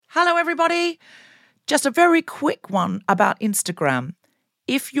Hello, everybody. Just a very quick one about Instagram.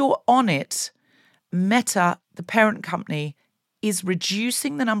 If you're on it, Meta, the parent company, is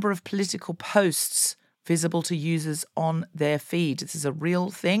reducing the number of political posts visible to users on their feed. This is a real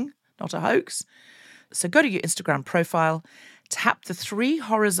thing, not a hoax. So go to your Instagram profile, tap the 3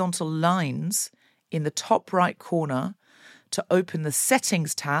 horizontal lines in the top right corner to open the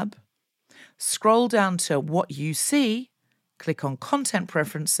Settings tab, scroll down to What You See, click on Content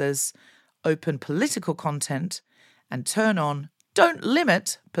Preferences, open Political Content, and turn on Don't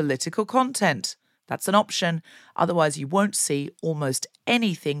Limit Political Content. That's an option. Otherwise, you won't see almost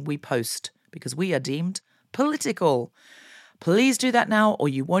anything we post because we are deemed political. Please do that now, or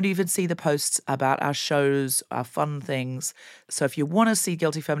you won't even see the posts about our shows, our fun things. So if you want to see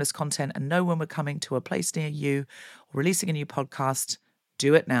Guilty Feminist content and know when we're coming to a place near you or releasing a new podcast,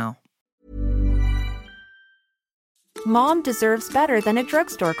 do it now. Mom deserves better than a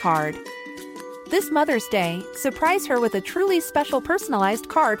drugstore card. This Mother's Day, surprise her with a truly special personalized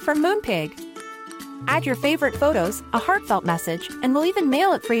card from Moonpig. Add your favorite photos, a heartfelt message, and we'll even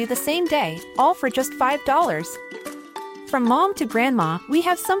mail it for you the same day, all for just $5. From mom to grandma, we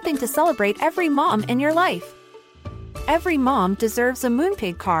have something to celebrate every mom in your life. Every mom deserves a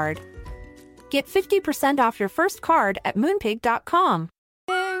Moonpig card. Get 50% off your first card at moonpig.com.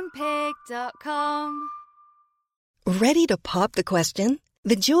 Moonpig.com. Ready to pop the question?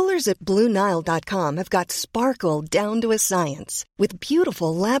 The jewelers at BlueNile.com have got sparkle down to a science with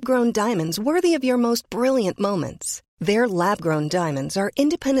beautiful lab-grown diamonds worthy of your most brilliant moments. Their lab-grown diamonds are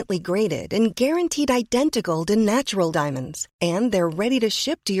independently graded and guaranteed identical to natural diamonds, and they're ready to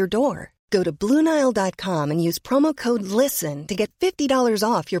ship to your door. Go to BlueNile.com and use promo code LISTEN to get $50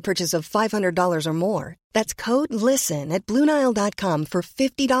 off your purchase of $500 or more. That's code LISTEN at BlueNile.com for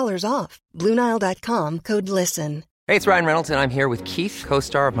 $50 off. BlueNile.com, code LISTEN. Hey, it's Ryan Reynolds, and I'm here with Keith,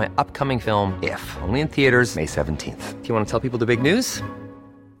 co-star of my upcoming film, If, only in theaters May 17th. Do you want to tell people the big news?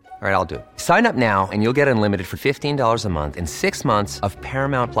 All right, I'll do it. Sign up now and you'll get unlimited for $15 a month and 6 months of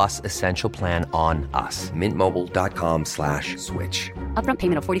Paramount Plus Essential Plan on us. MintMobile.com/switch. Upfront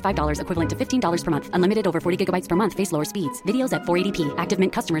payment of $45 equivalent to $15 per month. Unlimited over 40 gigabytes per month. Face lower speeds. Videos at 480p. Active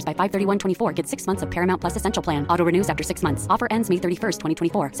Mint customers by 531.24 get 6 months of Paramount Plus Essential Plan. Auto renews after 6 months. Offer ends May 31st,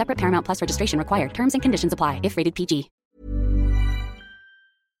 2024. Separate Paramount Plus registration required. Terms and conditions apply if rated PG.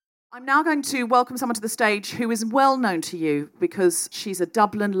 I'm now going to welcome someone to the stage who is well known to you because she's a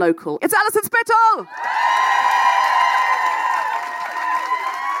Dublin local. It's Alison Spittle!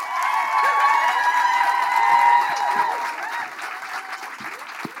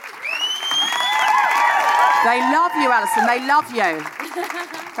 They love you, Alison. They love you.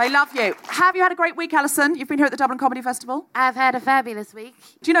 They love you. Have you had a great week, Alison? You've been here at the Dublin Comedy Festival? I've had a fabulous week.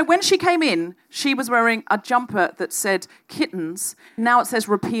 Do you know, when she came in, she was wearing a jumper that said kittens. Now it says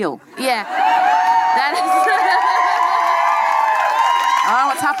repeal. Yeah. That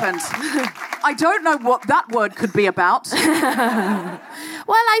What's happened? I don't know what that word could be about. Well,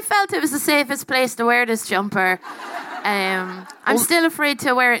 I felt it was the safest place to wear this jumper. I'm still afraid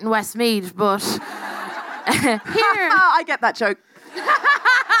to wear it in Westmeath, but here... I get that joke.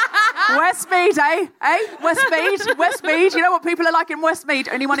 Westmead, eh? Westmead. You know what people are like in Westmead?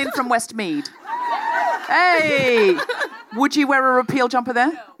 Anyone in from Westmead? Hey! Would you wear a repeal jumper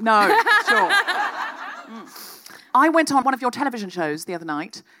there? No, sure. I went on one of your television shows the other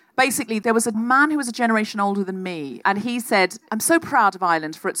night. Basically, there was a man who was a generation older than me, and he said, I'm so proud of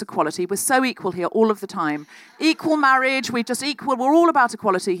Ireland for its equality. We're so equal here all of the time. Equal marriage, we're just equal. We're all about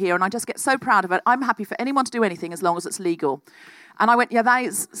equality here, and I just get so proud of it. I'm happy for anyone to do anything as long as it's legal. And I went, yeah, that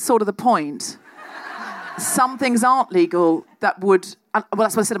is sort of the point. Some things aren't legal that would... Well,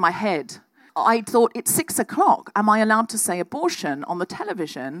 that's what I said in my head. I thought, it's 6 o'clock. Am I allowed to say abortion on the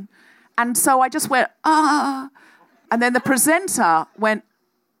television? And so I just went, ah. And then the presenter went,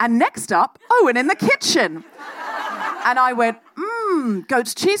 and next up, Owen in the kitchen. And I went,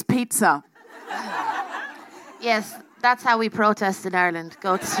 goat's cheese pizza. Yes, that's how we protest in Ireland.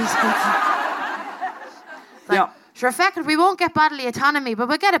 Goat's cheese pizza. Like, yeah. Sure, feckle, we won't get bodily autonomy, but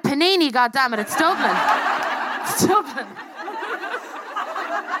we'll get a panini, goddammit, it's Dublin. It's Dublin.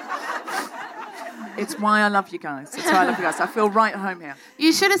 It's why I love you guys. It's why I love you guys. I feel right at home here.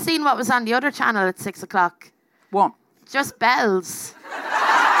 You should have seen what was on the other channel at 6 o'clock. What? Just bells.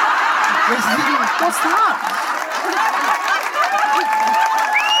 What's that?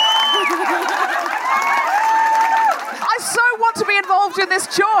 I so want to be involved in this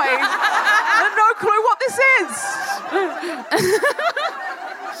joy. I have no clue what this is.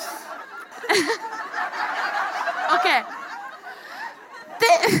 Okay.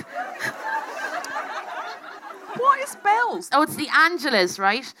 What is bells? Oh, it's the Angelus,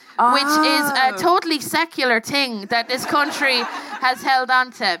 right? Which is a totally secular thing that this country has held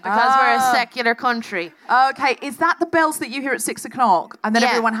on to because we're a secular country. Okay, is that the bells that you hear at 6 o'clock and then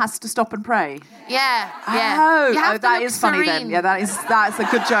everyone has to stop and pray? Yeah. Oh, You have to that look is funny then. serene. Yeah, that's a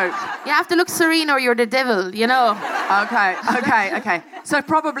good joke. You have to look serene or you're the devil, you know. Okay. So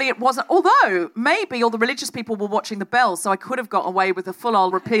probably it wasn't, although maybe all the religious people were watching the bells, so I could have got away with a full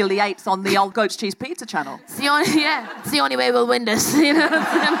old repeal the 8th on the old goat's cheese pizza channel. It's the only way we'll win this, you know.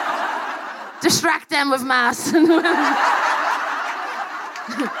 Distract them with mass.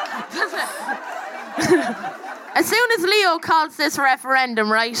 As soon as Leo calls this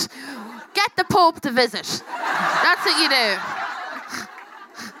referendum, right, get the Pope to visit. That's what you do.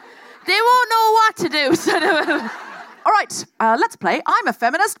 They won't know what to do. So All right, let's play I'm a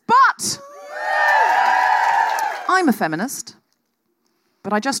Feminist, but... I'm a feminist,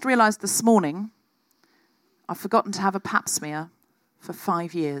 but I just realised this morning I've forgotten to have a pap smear for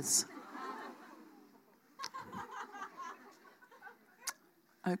 5 years.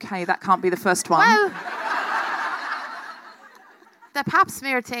 Okay, that can't be the first one. Well, the pap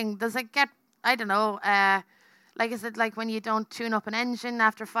smear thing, does it get, I don't know, like is it like when you don't tune up an engine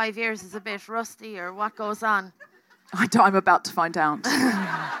after 5 years, it's a bit rusty, or what goes on? I'm about to find out.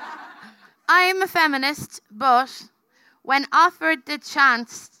 I'm a feminist, but when offered the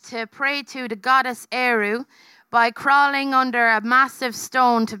chance to pray to the goddess Eru by crawling under a massive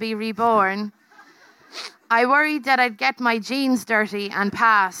stone to be reborn, I worried that I'd get my jeans dirty and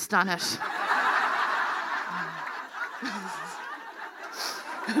passed on it.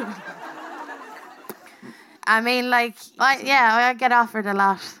 I mean, I get offered a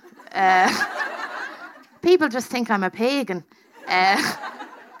lot. People just think I'm a pagan.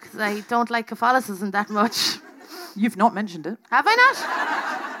 Because I don't like Catholicism that much. You've not mentioned it. Have I not?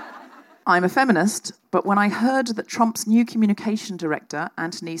 I'm a feminist, but when I heard that Trump's new communication director,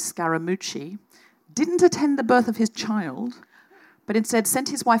 Anthony Scaramucci, didn't attend the birth of his child, but instead sent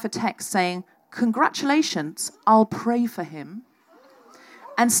his wife a text saying, "Congratulations, I'll pray for him,"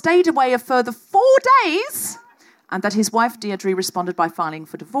 and stayed away a further 4 days, and that his wife Deirdre responded by filing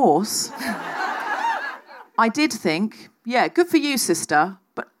for divorce, I did think, yeah, good for you, sister,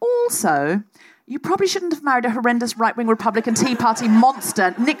 but also, you probably shouldn't have married a horrendous right-wing Republican Tea Party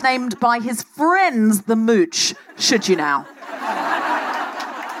monster nicknamed by his friends the Mooch, should you now?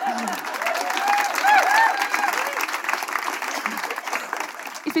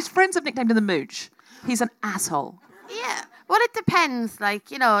 If his friends have nicknamed him the Mooch, he's an asshole. Yeah. Well, it depends.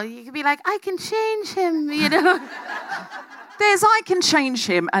 Like, you know, you could be like, I can change him, you know. There's I can change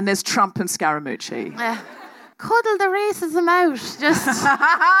him, and there's Trump and Scaramucci. Cuddle the racism out. Just.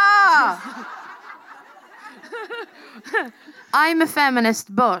 I'm a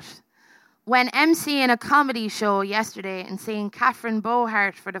feminist, but when emceeing a comedy show yesterday and seeing Catherine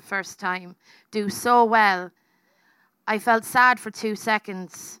Bohart for the first time do so well, I felt sad for 2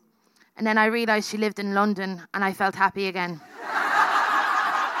 seconds. And then I realised she lived in London and I felt happy again.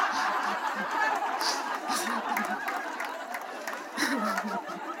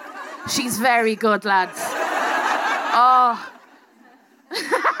 She's very good, lads. Oh.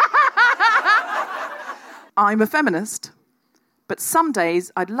 I'm a feminist, but some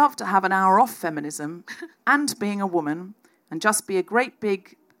days I'd love to have an hour off feminism and being a woman and just be a great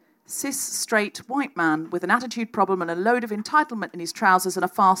big cis, straight, white man with an attitude problem and a load of entitlement in his trousers and a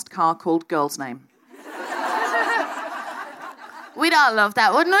fast car called Girl's Name. We'd all love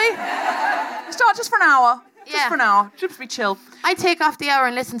that, wouldn't we? Start just for an hour. Yeah. Just for an hour. Just be chill. I'd take off the hour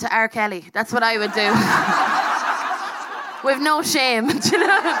and listen to R. Kelly. That's what I would do. With no shame. You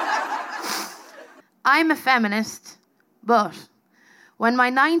know? I'm a feminist, but when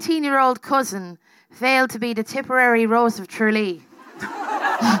my 19-year-old cousin failed to be the Tipperary Rose of Tralee, I'm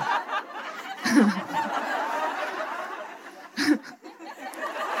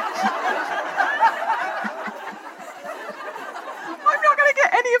not going to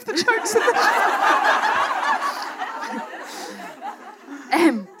get any of the jokes in this.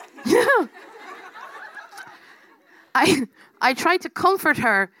 I tried to comfort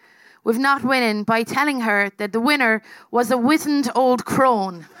her with not winning by telling her that the winner was a wizened old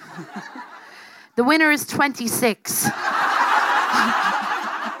crone. The winner is 26.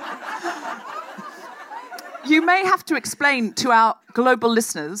 You may have to explain to our global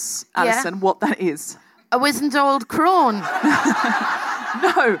listeners, Alison, what that is. A wizened old crone.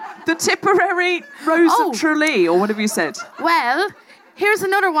 No, the Tipperary Rose of Tralee, or whatever you said. Well, here's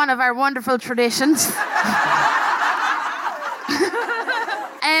another one of our wonderful traditions.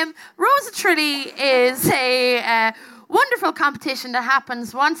 Rose of Tralee is a wonderful competition that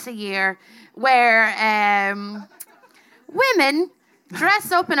happens once a year where women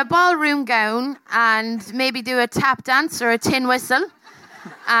dress up in a ballroom gown and maybe do a tap dance or a tin whistle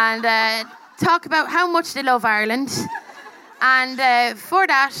and talk about how much they love Ireland. And for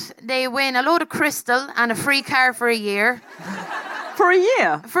that, they win a load of crystal and a free car for a year. For a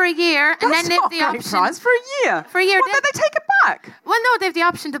year? For a year. That's and then they have not the a great option. prize. For a year? For a year. Well, then they take it back. Well, no, they have the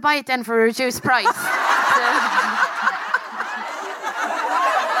option to buy it then for a reduced price.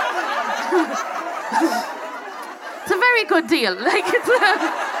 It's a very good deal. Like,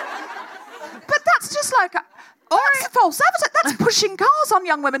 But that's just like... That's false advertising. That's pushing cars on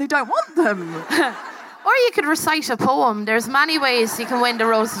young women who don't want them. Or you could recite a poem. There's many ways you can win the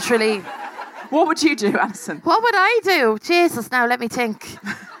Rose of Tralee. What would you do, Alison? What would I do? Jesus, now let me think.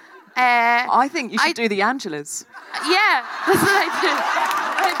 I think you should do the Angelas. Yeah, that's what I do.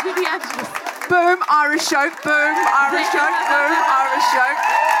 I do the Angelas. Boom, Irish joke. Boom, Irish joke. Boom, Irish joke.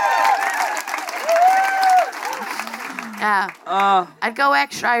 Yeah. I'd go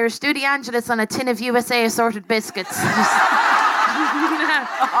extra Irish. Do the Angelas on a tin of USA assorted biscuits.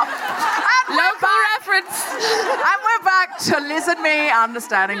 Local reference. And we're back to Liz and me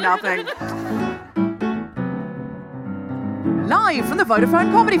understanding nothing. Live from the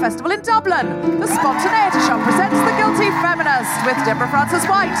Vodafone Comedy Festival in Dublin, the Spontaneity Shop presents The Guilty Feminist with Deborah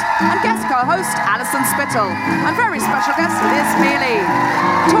Frances-White and guest co-host Alison Spittle and very special guest Liz Miele,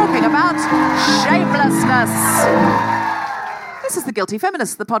 talking about shamelessness. This is The Guilty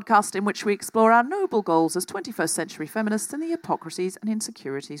Feminist, the podcast in which we explore our noble goals as 21st century feminists and the hypocrisies and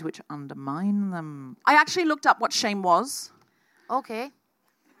insecurities which undermine them. I actually looked up what shame was. Okay.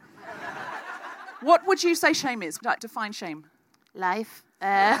 What would you say shame is? Define shame. Life.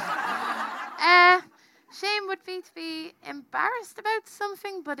 Shame would be to be embarrassed about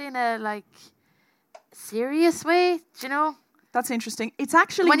something, but in a, serious way, do you know? That's interesting. It's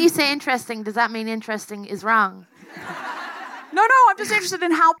actually... When you say interesting, does that mean interesting is wrong? No, I'm just interested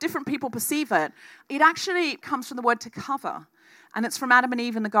in how different people perceive it. It actually comes from the word to cover, and it's from Adam and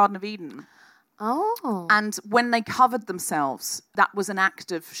Eve in the Garden of Eden. Oh. And when they covered themselves, that was an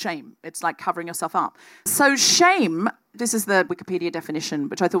act of shame. It's like covering yourself up. So shame, this is the Wikipedia definition,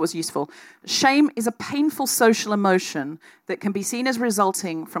 which I thought was useful. Shame is a painful social emotion that can be seen as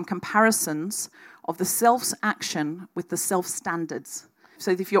resulting from comparisons of the self's action with the self's standards.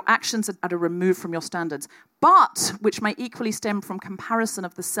 So if your actions are at a remove from your standards, but which may equally stem from comparison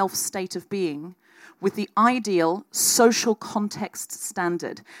of the self-state of being with the ideal social context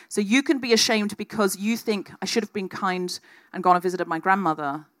standard. So you can be ashamed because you think, I should have been kind and gone and visited my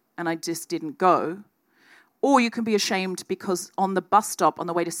grandmother, and I just didn't go. Or you can be ashamed because on the bus stop, on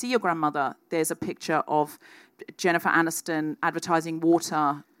the way to see your grandmother, there's a picture of Jennifer Aniston advertising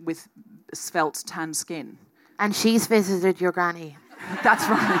water with svelte tan skin. And she's visited your granny. That's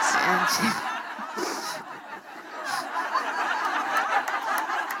right.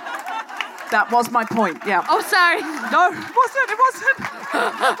 That was my point, yeah. Oh, sorry. No, it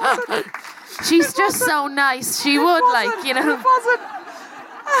wasn't. She's just so nice. She would, It wasn't.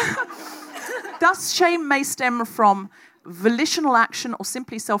 Thus, shame may stem from volitional action or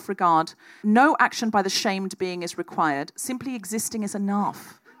simply self-regard. No action by the shamed being is required. Simply existing is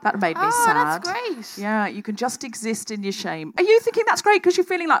enough. That made me sad. Oh, that's great. Yeah, you can just exist in your shame. Are you thinking that's great because you're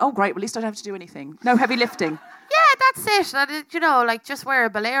feeling like, oh, great, well, at least I don't have to do anything. No heavy lifting. Yeah, that's it. Just wear a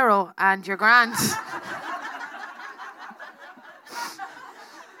bolero and you're grand.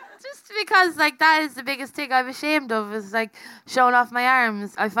 Just because, that is the biggest thing I'm ashamed of, is, showing off my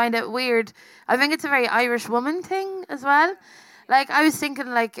arms. I find it weird. I think it's a very Irish woman thing as well. I was thinking,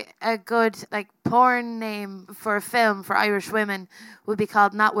 a good, porn name for a film for Irish women would be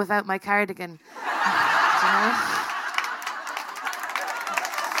called Not Without My Cardigan. Do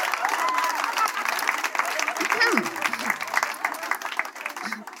you know?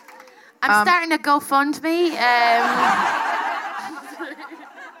 I'm starting a GoFundMe.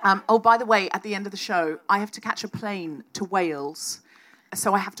 Oh, by the way, at the end of the show, I have to catch a plane to Wales.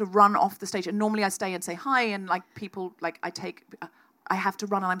 So I have to run off the stage. And normally I stay and say hi, and people, I have to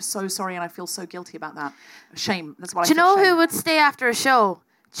run, and I'm so sorry, and I feel so guilty about that. Shame. That's what I feel. Do you know shame. who would stay after a show?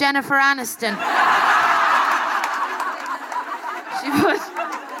 Jennifer Aniston. She would.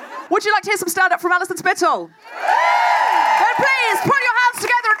 Would you like to hear some stand-up from Alison Spittle? Then please put your hands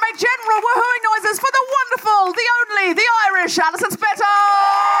together and make general woohooing noises for the wonderful, the only, the Irish Alison Spittle!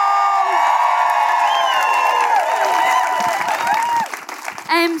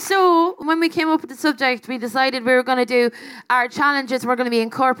 So when we came up with the subject, we decided we were going to do our challenges were going to be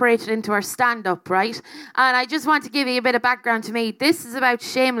incorporated into our stand-up, right? And I just want to give you a bit of background to me. This is about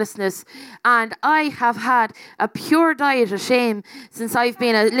shamelessness, and I have had a pure diet of shame since I've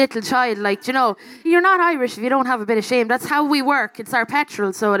been a little child. Like, you know, you're not Irish if you don't have a bit of shame. That's how we work. It's our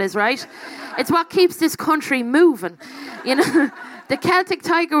petrol, so it is, right? It's what keeps this country moving, you know. The Celtic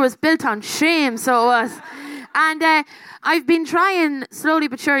Tiger was built on shame, so it was. And I've been trying slowly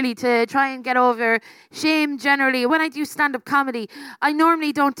but surely to try and get over shame generally. When I do stand-up comedy, I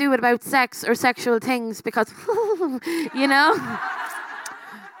normally don't do it about sex or sexual things because, you know,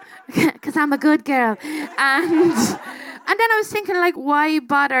 because I'm a good girl. And then I was thinking, like, why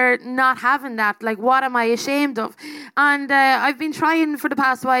bother not having that? Like, what am I ashamed of? And I've been trying for the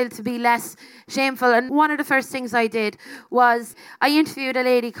past while to be less shameful. And one of the first things I did was I interviewed a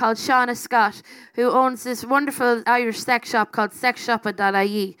lady called Shauna Scott, who owns this wonderful Irish sex shop called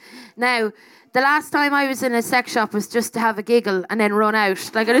sexshoppa.ie. Now, the last time I was in a sex shop was just to have a giggle and then run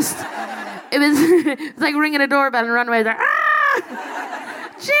out. Like, it was like ringing a doorbell and run away there.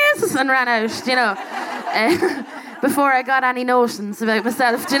 Ah! Jesus! And ran out, you know. Before I got any notions about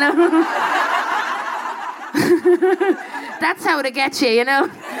myself, do you know? That's how to get you, you know?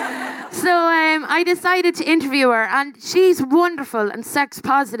 So I decided to interview her, and she's wonderful and sex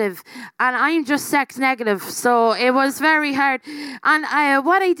positive, and I'm just sex negative, so it was very hard. And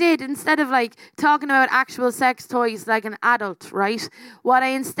what I did, instead of like talking about actual sex toys like an adult, right? What I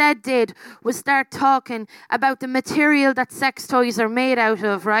instead did was start talking about the material that sex toys are made out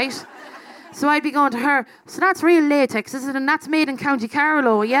of, right? So I'd be going to her, so that's real latex, is it? And that's made in County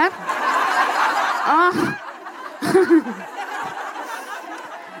Carlow, yeah? Oh.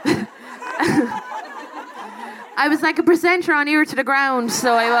 I was like a presenter on Ear to the Ground,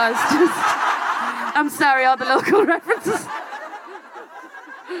 so I was just... I'm sorry, all the local references.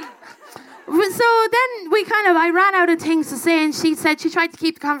 So then I ran out of things to say, and she said, she tried to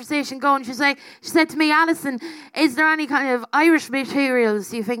keep the conversation going. She said to me, Alison, is there any kind of Irish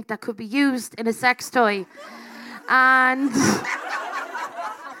materials you think that could be used in a sex toy? And,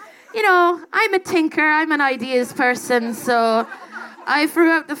 you know, I'm a tinker, I'm an ideas person, so I threw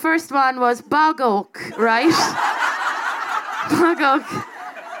out the first one was bog oak, right? Bog oak.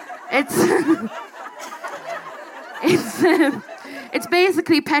 It's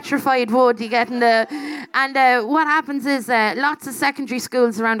basically petrified wood you get in the... And what happens is lots of secondary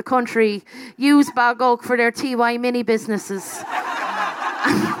schools around the country use bog oak for their TY mini businesses. Do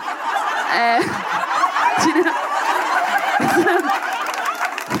you know?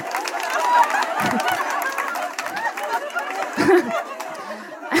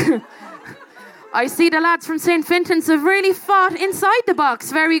 I see the lads from St. Fintan's have really fought inside the box.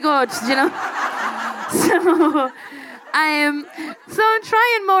 Very good, you know? So I'm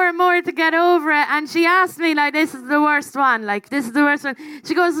trying more and more to get over it, and she asked me, like, this is the worst one.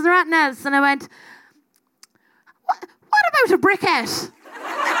 She goes, is there anything else? And I went, what about a briquette?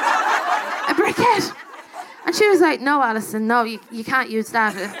 A briquette? And she was like, no, Alison, no, you can't use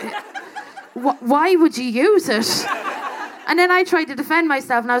that. Why would you use it? And then I tried to defend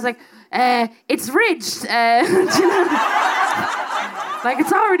myself, and I was like, it's ridged. Like,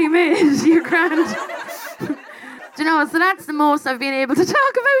 it's already made. You're grand. Do you know, so that's the most I've been able to talk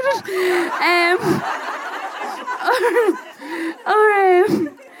about it.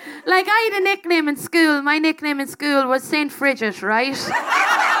 Like, I had a nickname in school. My nickname in school was Saint Frigid, right?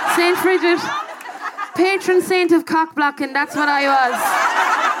 Saint Frigid. Patron saint of cock-blocking, that's what I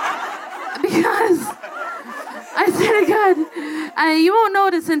was. Because... I swear to God, you won't know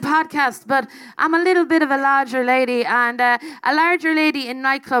this in podcast, but I'm a little bit of a larger lady, and a larger lady in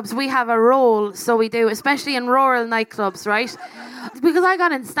nightclubs, we have a role, so we do, especially in rural nightclubs, right? Because I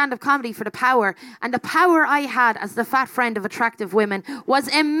got in stand-up comedy for the power, and the power I had as the fat friend of attractive women was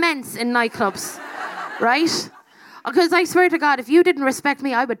immense in nightclubs, right? Because I swear to God, if you didn't respect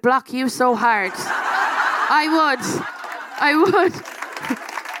me, I would block you so hard. I would.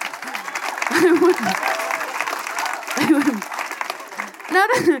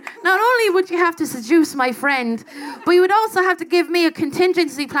 Not only would you have to seduce my friend, but you would also have to give me a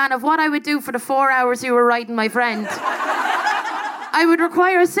contingency plan of what I would do for the 4 hours you were riding my friend. I would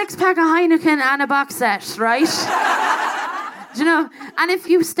require a 6-pack of Heineken and a box set, right? Do you know? And if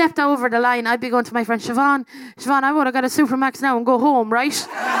you stepped over the line, I'd be going to my friend, Siobhan, I would have got a Supermax now and go home, right?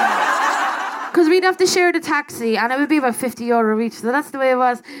 Because we'd have to share the taxi, and it would be about €50 each, so that's the way it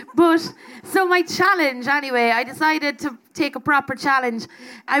was. But, so my challenge, anyway, I decided to take a proper challenge.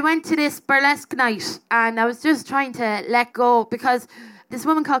 I went to this burlesque night, and I was just trying to let go, because This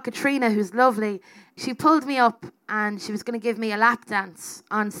woman called Katrina, who's lovely, she pulled me up and she was going to give me a lap dance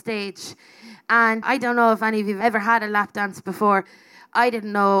on stage. And I don't know if any of you have ever had a lap dance before. I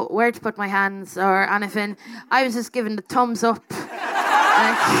didn't know where to put my hands or anything. I was just giving the thumbs up.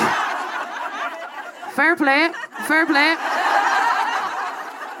 Like, fair play, fair play.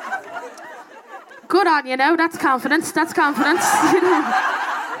 Good on you now, that's confidence, that's confidence.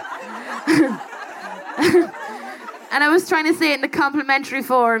 And I was trying to say it in a complimentary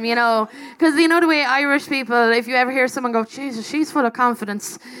form, you know. Because you know the way Irish people, if you ever hear someone go, Jesus, she's full of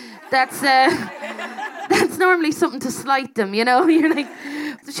confidence, that's normally something to slight them, you know. You're like,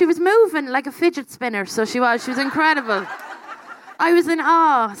 she was moving like a fidget spinner, so she was incredible. I was in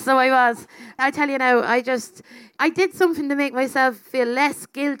awe, so I was. I tell you now, I did something to make myself feel less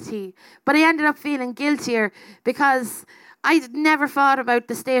guilty, but I ended up feeling guiltier because I'd never thought about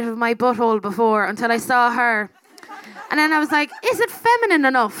the state of my butthole before until I saw her. And then I was like, is it feminine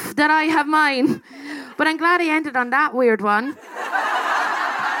enough that I have mine? But I'm glad I ended on that weird one.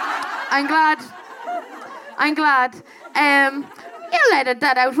 I'm glad. You'll edit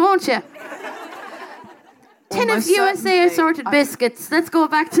that out, won't you? Tin of USA assorted biscuits. Let's go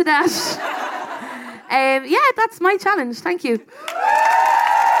back to that. Yeah, that's my challenge. Thank you.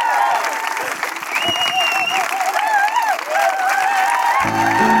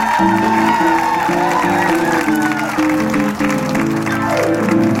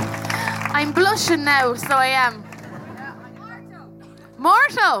 I'm blushing now, so I am.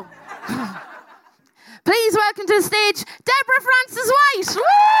 Mortal. Please welcome to the stage, Deborah Francis White. Woo!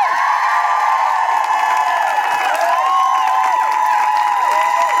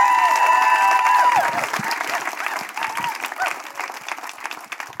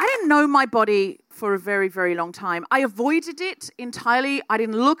 I didn't know my body for a very, very long time. I avoided it entirely. I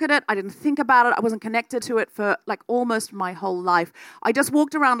didn't look at it. I didn't think about it. I wasn't connected to it for like almost my whole life. I just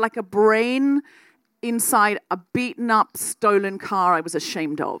walked around like a brain inside a beaten up, stolen car I was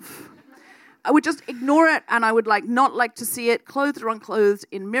ashamed of. I would just ignore it and I would not like to see it, clothed or unclothed,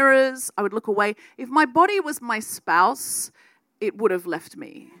 in mirrors. I would look away. If my body was my spouse, it would have left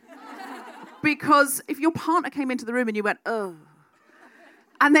me. Because if your partner came into the room and you went, oh,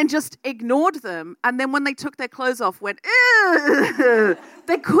 and then just ignored them, and then when they took their clothes off, went, ugh,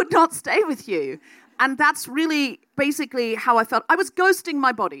 they could not stay with you. And that's really basically how I felt. I was ghosting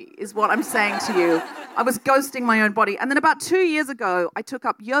my body, is what I'm saying to you. I was ghosting my own body. And then about 2 years ago, I took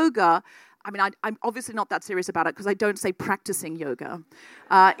up yoga. I mean, I'm obviously not that serious about it because I don't say practicing yoga.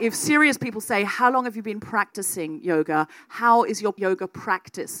 If serious people say, how long have you been practicing yoga? How is your yoga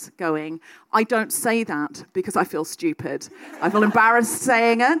practice going? I don't say that because I feel stupid. I feel embarrassed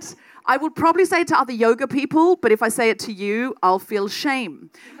saying it. I would probably say it to other yoga people, but if I say it to you, I'll feel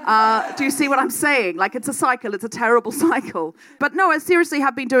shame. Do you see what I'm saying? Like, it's a cycle. It's a terrible cycle. But no, I seriously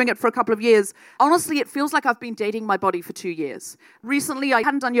have been doing it for a couple of years. Honestly, it feels like I've been dating my body for 2 years. Recently, I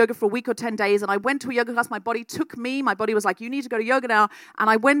hadn't done yoga for a week or 10 days, and I went to a yoga class. My body took me. My body was like, you need to go to yoga now. And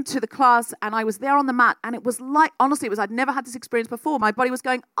I went to the class, and I was there on the mat, and it was like, honestly, I'd never had this experience before. My body was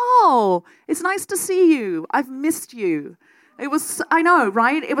going, oh, it's nice to see you. I've missed you. It was, I know,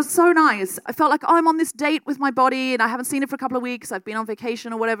 right? It was so nice. I felt like, oh, I'm on this date with my body and I haven't seen it for a couple of weeks. I've been on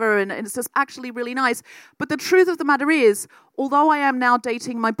vacation or whatever, and it's just actually really nice. But the truth of the matter is, although I am now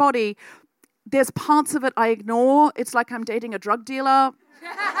dating my body, there's parts of it I ignore. It's like I'm dating a drug dealer.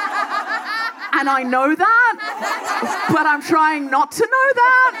 And I know that, but I'm trying not to know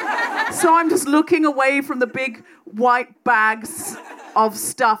that. So I'm just looking away from the big white bags of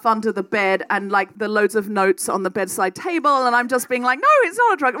stuff under the bed and like the loads of notes on the bedside table, and I'm just being like, no, it's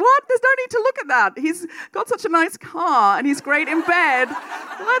not a drug. What? There's no need to look at that. He's got such a nice car and he's great in bed.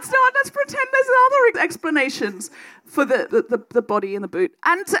 Let's pretend there's other explanations for the body in the boot.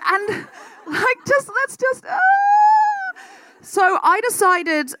 And like, let's just. So I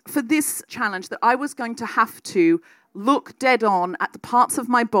decided for this challenge that I was going to have to look dead on at the parts of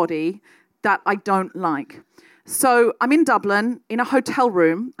my body that I don't like. So I'm in Dublin in a hotel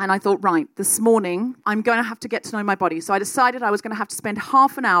room, and I thought, right, this morning I'm going to have to get to know my body. So I decided I was going to have to spend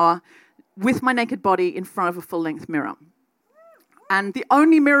half an hour with my naked body in front of a full-length mirror. And the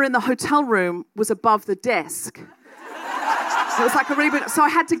only mirror in the hotel room was above the desk. So it was like a really big... So I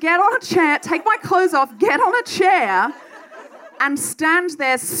had to get on a chair, take my clothes off, get on a chair, and stand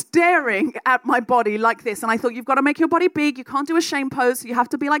there staring at my body like this. And I thought, you've got to make your body big. You can't do a shame pose. So you have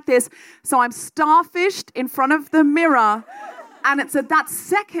to be like this. So I'm starfished in front of the mirror. And it's at that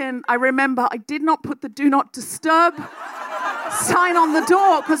second I remember I did not put the do not disturb sign on the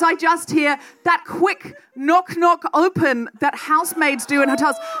door, because I just hear that quick knock, knock, open that housemaids do in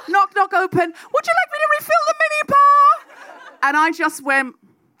hotels. Knock, knock, open. Would you like me to refill the minibar? And I just went,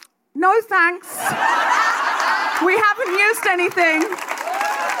 no thanks. We haven't used anything.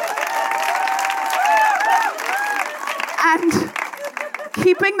 And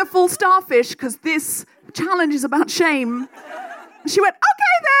keeping the full starfish, because this challenge is about shame, she went,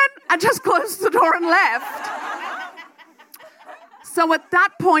 okay then, and just closed the door and left. So at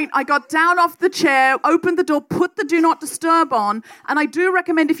that point, I got down off the chair, opened the door, put the do not disturb on. And I do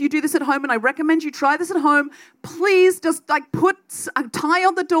recommend if you do this at home, and I recommend you try this at home, please just put a tie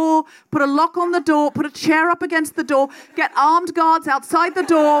on the door, put a lock on the door, put a chair up against the door, get armed guards outside the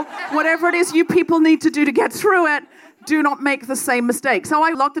door, whatever it is you people need to do to get through it. Do not make the same mistake. So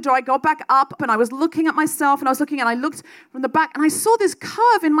I locked the door, I got back up, and I was looking at myself, and I looked from the back, and I saw this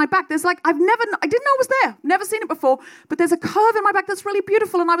curve in my back. There's I didn't know it was there. Never seen it before, but there's a curve in my back that's really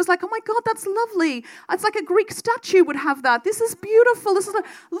beautiful, and I was like, oh my God, that's lovely. It's like a Greek statue would have that. This is beautiful. This is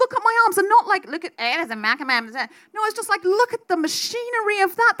look at my arms, and not look at it as a macamam. No, it's just look at the machinery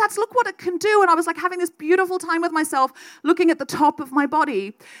of that. Look what it can do. And I was having this beautiful time with myself, looking at the top of my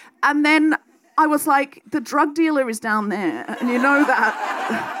body, and then I was like, the drug dealer is down there, and you know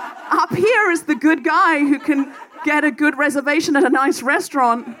that. Up here is the good guy who can get a good reservation at a nice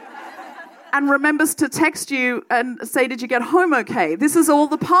restaurant and remembers to text you and say, did you get home okay? This is all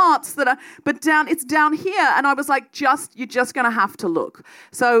the parts that are, but it's down here. And I was like, you're just going to have to look.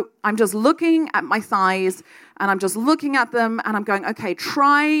 So I'm just looking at my thighs, and I'm just looking at them, and I'm going, okay,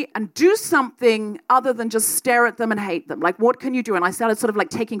 try and do something other than just stare at them and hate them. What can you do? And I started sort of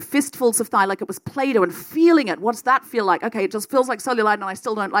taking fistfuls of thigh like it was Play-Doh and feeling it. What's that feel like? Okay, it just feels like cellulite, and I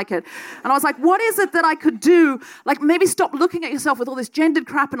still don't like it. And I was like, what is it that I could do? Maybe stop looking at yourself with all this gendered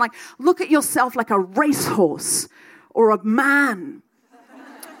crap and look at yourself like a racehorse or a man.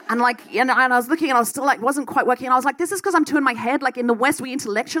 And I was looking, and I was still wasn't quite working. And I was like, this is because I'm too in my head. In the West, we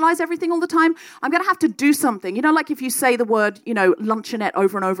intellectualize everything all the time. I'm going to have to do something. If you say the word, luncheonette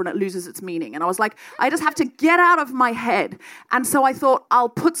over and over and it loses its meaning. And I was like, I just have to get out of my head. And so I thought, I'll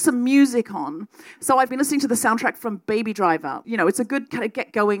put some music on. So I've been listening to the soundtrack from Baby Driver. It's a good kind of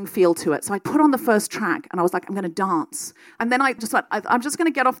get-going feel to it. So I put on the first track, and I was like, I'm going to dance. And then I just went, I'm just going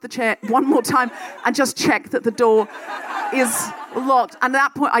to get off the chair one more time and just check that the door is locked. And at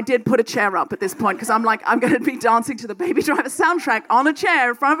that point, I did put a chair up at this point, because I'm like, I'm going to be dancing to the Baby Driver soundtrack on a chair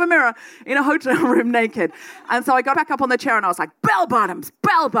in front of a mirror in a hotel room naked. And so I got back up on the chair, and I was like, bell bottoms,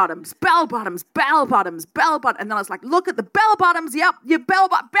 bell bottoms, bell bottoms, bell bottoms, bell bottoms. And then I was like, look at the bell bottoms. Yep, your bell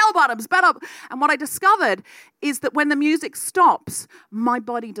bottoms, bell bottoms. And what I discovered is that when the music stops, my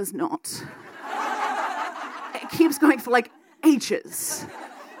body does not. It keeps going for ages.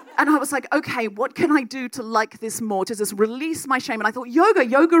 And I was like, okay, what can I do to like this more, to just release my shame? And I thought, yoga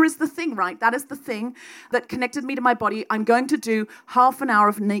is the thing, right? That is the thing that connected me to my body. I'm going to do half an hour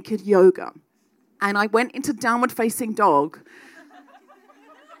of naked yoga. And I went into downward facing dog.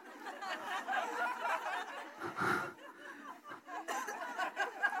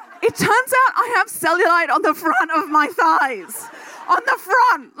 It turns out I have cellulite on the front of my thighs. On the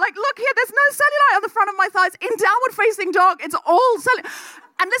front. Look here, there's no cellulite on the front of my thighs. In downward facing dog, it's all cellulite.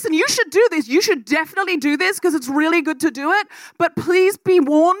 And listen, you should do this. You should definitely do this, because it's really good to do it. But please be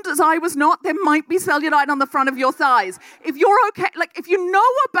warned, as I was not, there might be cellulite on the front of your thighs. If you're okay, if you know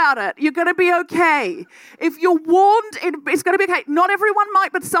about it, you're going to be okay. If you're warned, it's going to be okay. Not everyone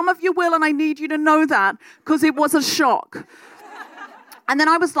might, but some of you will, and I need you to know that, because it was a shock. And then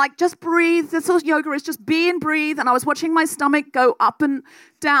I was like, just breathe. That's all yoga is, just be and breathe. And I was watching my stomach go up and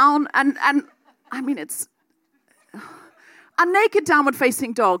down. And I mean, it's... A naked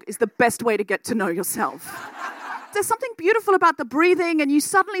downward-facing dog is the best way to get to know yourself. There's something beautiful about the breathing, and you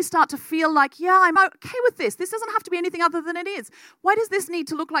suddenly start to feel like, yeah, I'm okay with this. This doesn't have to be anything other than it is. Why does this need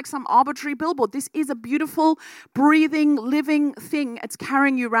to look like some arbitrary billboard? This is a beautiful, breathing, living thing. It's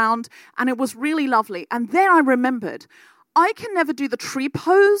carrying you around, and it was really lovely. And then I remembered, I can never do the tree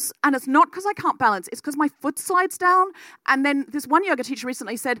pose, and it's not because I can't balance, it's because my foot slides down. And then this one yoga teacher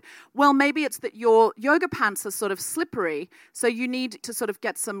recently said, well, maybe it's that your yoga pants are sort of slippery, so you need to sort of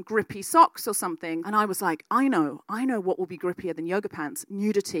get some grippy socks or something. And I was like, I know what will be grippier than yoga pants,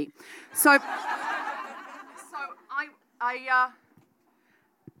 nudity. So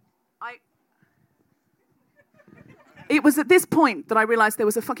it was at this point that I realized there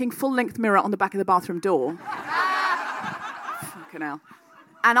was a fucking full-length mirror on the back of the bathroom door. Now.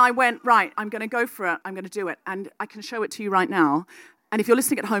 And I went, right, I'm going to go for it. I'm going to do it. And I can show it to you right now. And if you're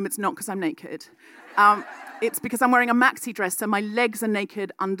listening at home, it's not because I'm naked. It's because I'm wearing a maxi dress, so my legs are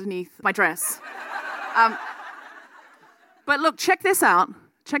naked underneath my dress. But look, check this out.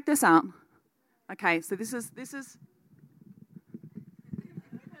 Check this out. Okay, so this is...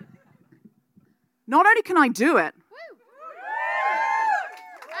 Not only can I do it,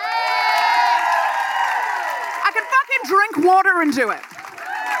 drink water and do it.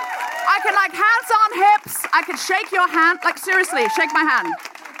 I can hands on hips. I can shake your hand. Seriously, shake my hand.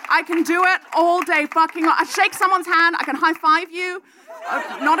 I can do it all day fucking. I shake someone's hand. I can high five you.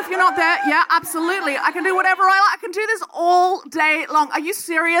 Not if you're not there. Yeah, absolutely. I can do whatever I like. I can do this all day long. Are you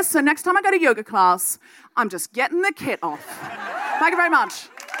serious? So next time I go to yoga class, I'm just getting the kit off. Thank you very much.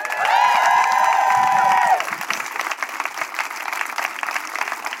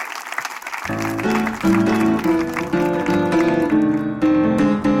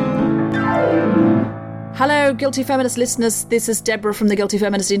 Hello, Guilty Feminist listeners. This is Deborah from The Guilty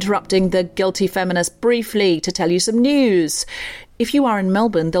Feminist interrupting The Guilty Feminist briefly to tell you some news. If you are in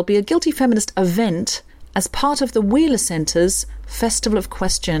Melbourne, there'll be a Guilty Feminist event as part of the Wheeler Centre's Festival of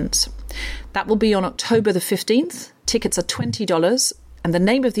Questions. That will be on October the 15th. Tickets are $20, and the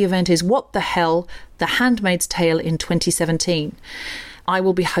name of the event is What the Hell? The Handmaid's Tale in 2017. I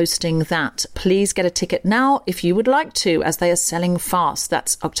will be hosting that. Please get a ticket now if you would like to, as they are selling fast.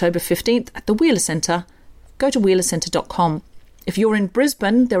 That's October 15th at the Wheeler Centre. Go to wheelercentre.com. If you're in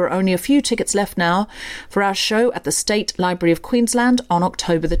Brisbane, there are only a few tickets left now for our show at the State Library of Queensland on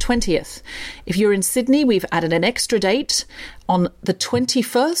October the 20th. If you're in Sydney, we've added an extra date on the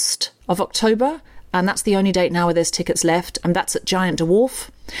 21st of October, and that's the only date now where there's tickets left, and that's at Giant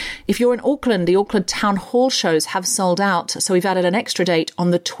Dwarf. If you're in Auckland, the Auckland Town Hall shows have sold out, so we've added an extra date on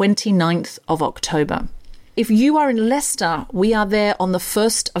the 29th of October. If you are in Leicester, we are there on the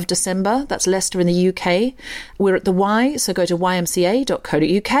 1st of December. That's Leicester in the UK. We're at the Y, so go to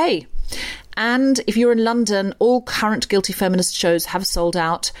ymca.co.uk. And if you're in London, all current Guilty Feminist shows have sold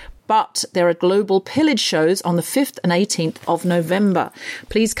out, but there are global pillage shows on the 5th and 18th of November.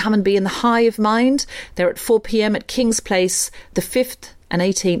 Please come and be in the hive mind. They're at 4 p.m. at King's Place, the 5th and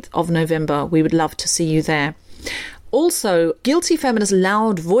 18th of November. We would love to see you there. Also, Guilty Feminist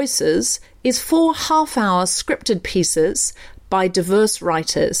Loud Voices is 4 half-hour scripted pieces by diverse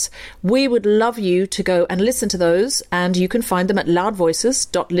writers. We would love you to go and listen to those, and you can find them at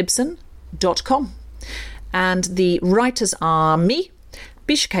loudvoices.libsyn.com. And the writers are me,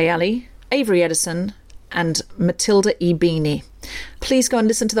 Bish Kayali, Avery Edison, and Matilda E. Beanie. Please go and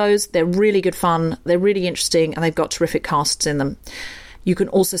listen to those. They're really good fun, they're really interesting, and they've got terrific casts in them. You can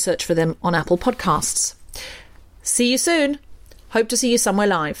also search for them on Apple Podcasts. See you soon. Hope to see you somewhere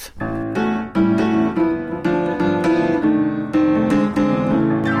live.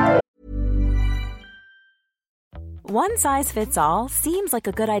 One size fits all seems like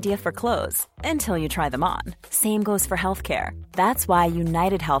a good idea for clothes until you try them on. Same goes for healthcare. That's why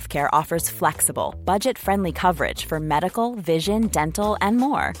United Healthcare offers flexible, budget-friendly coverage for medical, vision, dental, and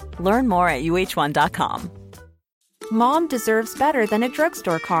more. Learn more at uh1.com. Mom deserves better than a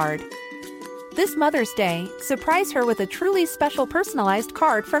drugstore card. This Mother's Day, surprise her with a truly special personalized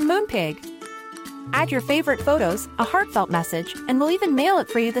card from Moonpig. Add your favorite photos, a heartfelt message, and we'll even mail it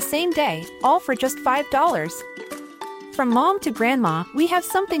for you the same day, all for just $5. From mom to grandma, we have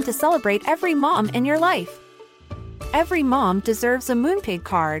something to celebrate every mom in your life. Every mom deserves a Moonpig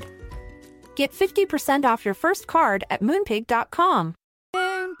card. Get 50% off your first card at moonpig.com.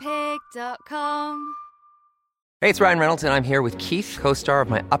 Moonpig.com. Hey, it's Ryan Reynolds, and I'm here with Keith, co-star of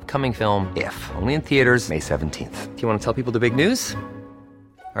my upcoming film, If, only in theaters May 17th. Do you want to tell people the big news?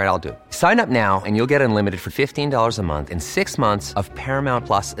 All right, I'll do it. Sign up now and you'll get unlimited for $15 a month and 6 months of Paramount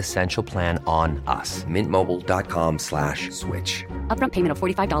Plus Essential Plan on us. MintMobile.com/switch. Upfront payment of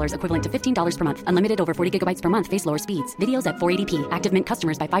 $45 equivalent to $15 per month. Unlimited over 40 gigabytes per month. Face lower speeds. Videos at 480p. Active Mint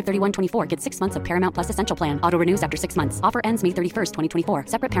customers by 531.24 get 6 months of Paramount Plus Essential Plan. Auto renews after 6 months. Offer ends May 31st, 2024.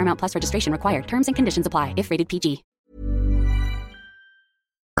 Separate Paramount Plus registration required. Terms and conditions apply if rated PG.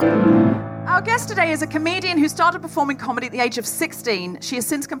 Our guest today is a comedian who started performing comedy at the age of 16. She has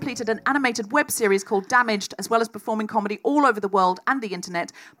since completed an animated web series called Damaged, as well as performing comedy all over the world and the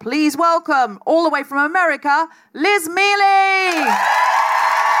internet. Please welcome, all the way from America, Liz Miele!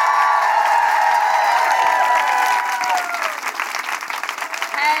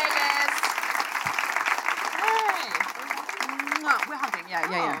 Hey, Liz. Hey. We're hugging,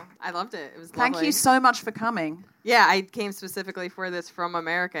 yeah. I loved it. It was Thank lovely. you so much for coming. Yeah, I came specifically for this from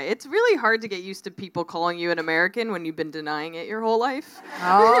America. It's really hard to get used to people calling you an American when you've been denying it your whole life.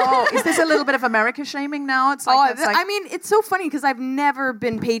 Oh, is this a little bit of America shaming now? It's like, I mean, it's so funny because I've never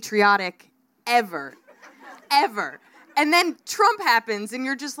been patriotic ever. And then Trump happens, and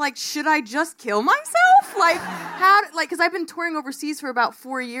you're just like, should I just kill myself? Because I've been touring overseas for about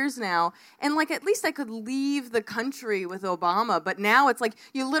 4 years now, and at least I could leave the country with Obama. But now it's like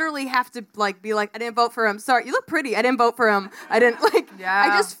you literally have to be like, I didn't vote for him. Sorry, you look pretty. I didn't vote for him. I didn't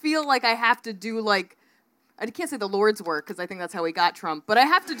Yeah. I just feel like I have to do I can't say the Lord's work because I think that's how we got Trump, but I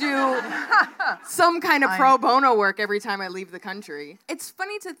have to do some kind of pro bono work every time I leave the country. It's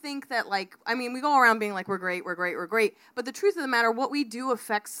funny to think that, like, I mean, we go around being like, we're great, but the truth of the matter, what we do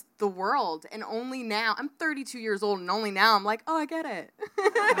affects the world, and only now, I'm 32 years old, and only now I'm like, oh, I get it.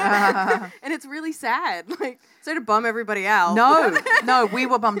 And it's really sad. Like, sorry to bum everybody out. No, we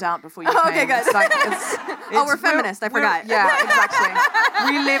were bummed out before you came. Okay, good. We're feminist, I forgot. Yeah,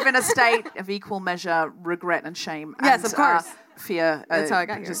 exactly. We live in a state of equal measure regret and shame. Yes, of course. Fear. That's how I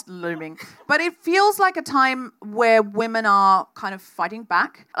got here. Just looming. But it feels like a time where women are kind of fighting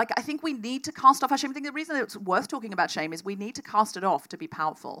back. Like, I think we need to cast off our shame. I think the reason it's worth talking about shame is we need to cast it off to be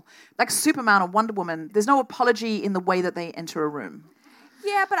powerful. Like Superman or Wonder Woman, there's no apology in the way that they enter a room.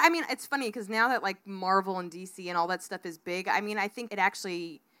 Yeah, but I mean, it's funny because now that like Marvel and DC and all that stuff is big, I mean, I think it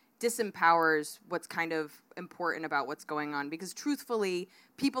actually disempowers what's kind of important about what's going on, because truthfully,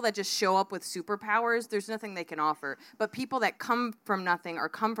 people that just show up with superpowers, there's nothing they can offer. But people that come from nothing or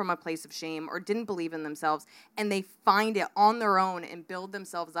come from a place of shame or didn't believe in themselves and they find it on their own and build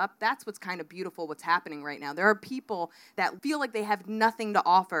themselves up, that's what's kind of beautiful what's happening right now. There are people that feel like they have nothing to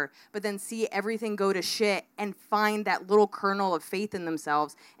offer, but then see everything go to shit and find that little kernel of faith in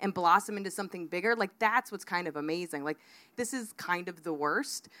themselves and blossom into something bigger. Like, that's what's kind of amazing. Like, this is kind of the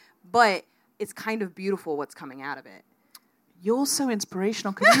worst, but it's kind of beautiful what's coming out of it. You're so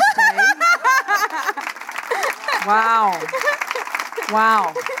inspirational. Can you stay? Wow.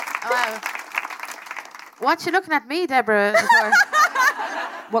 What you looking at me, Deborah?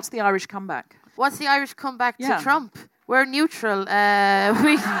 What's the Irish comeback? What's the Irish comeback to Trump? We're neutral.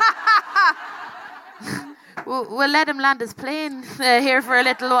 We'll let him land his plane here for a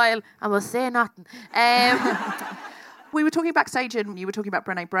little while, and we'll say nothing. We were talking backstage, and you were talking about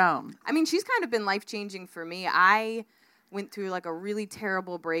Brené Brown. I mean, she's kind of been life-changing for me. I went through like a really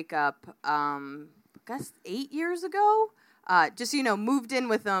terrible breakup, I guess 8 years ago. Just, moved in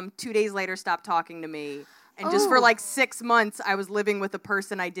with them. 2 days later, stopped talking to me. And just for like 6 months, I was living with a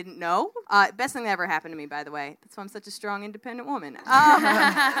person I didn't know. Best thing that ever happened to me, by the way. That's why I'm such a strong, independent woman.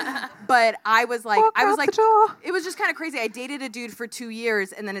 But it was just kind of crazy. I dated a dude for 2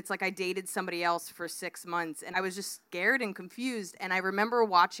 years, and then it's like I dated somebody else for 6 months. And I was just scared and confused. And I remember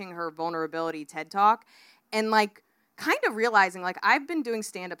watching her vulnerability TED Talk and like kind of realizing, like, I've been doing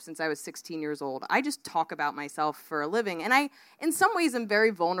stand-up since I was 16 years old. I just talk about myself for a living. And I, in some ways, am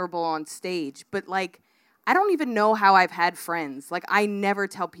very vulnerable on stage. But, like, I don't even know how I've had friends. Like, I never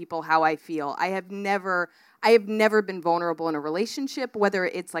tell people how I feel. I have never been vulnerable in a relationship, whether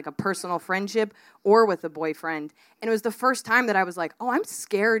it's like a personal friendship or with a boyfriend. And it was the first time that I was like, oh, I'm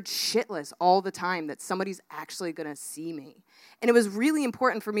scared shitless all the time that somebody's actually going to see me. And it was really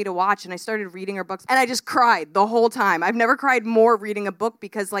important for me to watch, and I started reading her books, and I just cried the whole time. I've never cried more reading a book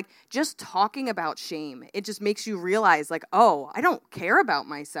because, like, just talking about shame, it just makes you realize, like, oh, I don't care about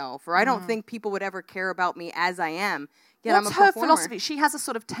myself, or I don't think people would ever care about me as I am. Yet What's I'm a her performer. philosophy? She has a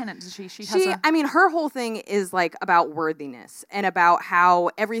sort of tenet, does she? I mean, her whole thing is like about worthiness and about how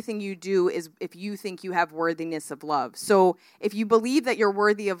everything you do is if you think you have worthiness of love. So if you believe that you're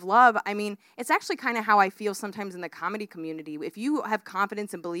worthy of love, I mean, it's actually kind of how I feel sometimes in the comedy community. If you have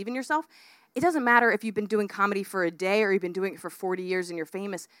confidence and believe in yourself, it doesn't matter if you've been doing comedy for a day or you've been doing it for 40 years and you're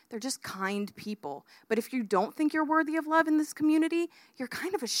famous. They're just kind people. But if you don't think you're worthy of love in this community, you're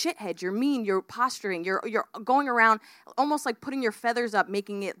kind of a shithead. You're mean. You're posturing. You're going around almost like putting your feathers up,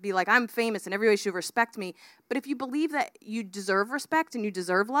 making it be like, I'm famous and everybody should respect me. But if you believe that you deserve respect and you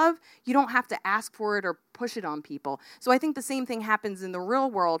deserve love, you don't have to ask for it or push it on people. So I think the same thing happens in the real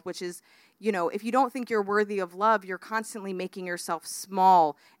world, which is, if you don't think you're worthy of love, you're constantly making yourself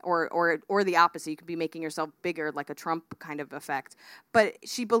small, or the opposite. You could be making yourself bigger, like a Trump kind of effect. But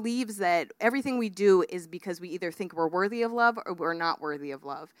she believes that everything we do is because we either think we're worthy of love or we're not worthy of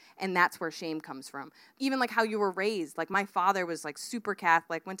love. And that's where shame comes from. Even like how you were raised. Like my father was like super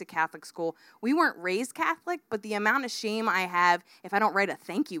Catholic, went to Catholic school. We weren't raised Catholic, but the amount of shame I have if I don't write a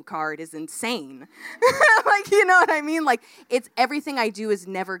thank you card is insane. Like, you know what I mean? Like, it's everything I do is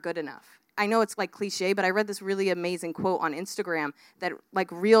never good enough. I know it's like cliche, but I read this really amazing quote on Instagram that like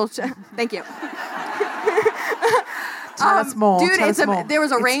thank you. Tell us more. Dude, there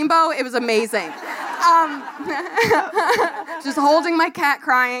was a rainbow. It was amazing. Just holding my cat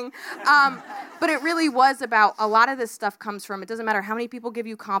crying. But it really was about, a lot of this stuff comes from, it doesn't matter how many people give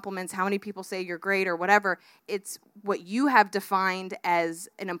you compliments, how many people say you're great or whatever, it's what you have defined as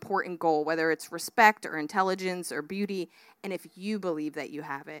an important goal, whether it's respect or intelligence or beauty, and if you believe that you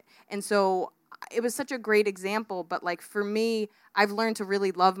have it. And so it was such a great example, but like for me, I've learned to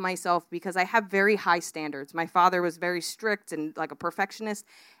really love myself because I have very high standards. My father was very strict and like a perfectionist,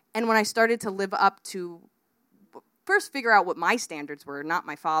 and when I started to live up to first figure out what my standards were, not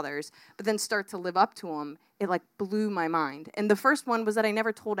my father's, but then start to live up to them, it like blew my mind. And the first one was that I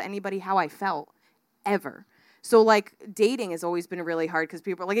never told anybody how I felt, ever. So like dating has always been really hard because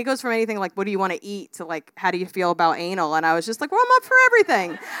people, like, it goes from anything like, what do you want to eat, to like, how do you feel about anal? And I was just like, well, I'm up for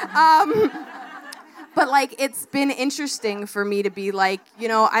everything. But like, it's been interesting for me to be like, you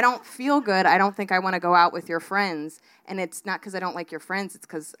know, I don't feel good. I don't think I want to go out with your friends. And it's not because I don't like your friends. It's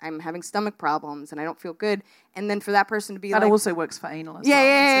because I'm having stomach problems and I don't feel good. And then for that person to be that like... That also works for anal as well.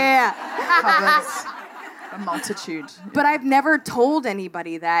 Yeah. Covers a multitude. But I've never told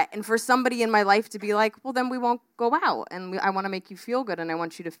anybody that. And for somebody in my life to be like, well, then we won't go out. And I want to make you feel good and I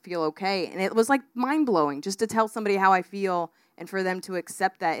want you to feel okay. And it was like mind-blowing just to tell somebody how I feel and for them to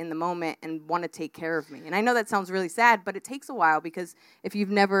accept that in the moment and want to take care of me. And I know that sounds really sad, but it takes a while because if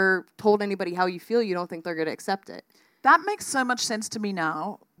you've never told anybody how you feel, you don't think they're going to accept it. That makes so much sense to me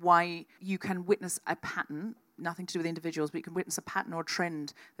now, why you can witness a pattern, nothing to do with individuals, but you can witness a pattern or a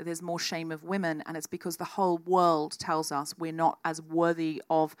trend that there's more shame of women, and it's because the whole world tells us we're not as worthy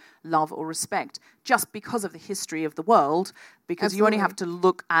of love or respect just because of the history of the world, because you only have to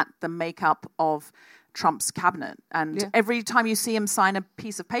look at the makeup of Trump's cabinet. And every time you see him sign a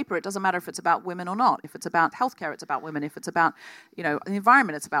piece of paper, it doesn't matter if it's about women or not. If it's about healthcare, it's about women. If it's about, you know, the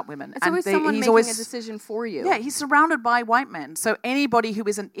environment, it's about women. It's always someone making a decision for you. Yeah, he's surrounded by white men. So anybody who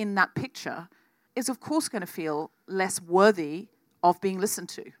isn't in that picture is, of course, going to feel less worthy of being listened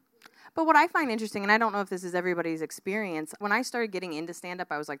to. But what I find interesting, and I don't know if this is everybody's experience, when I started getting into stand-up,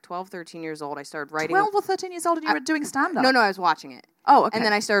 I was like 12, 13 years old. I started writing. 12 or 13 years old and you were doing stand-up? No, I was watching it. Oh, okay. And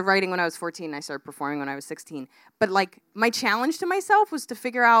then I started writing when I was 14, and I started performing when I was 16. But, like, my challenge to myself was to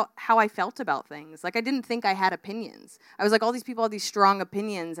figure out how I felt about things. Like, I didn't think I had opinions. I was like, all these people have these strong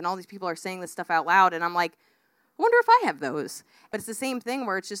opinions, and all these people are saying this stuff out loud, and I'm like, I wonder if I have those. But it's the same thing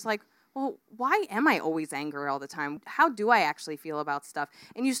where it's just like, well, why am I always angry all the time? How do I actually feel about stuff?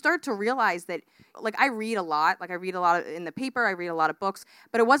 And you start to realize that, like, I read a lot. Like, I read a lot in the paper. I read a lot of books.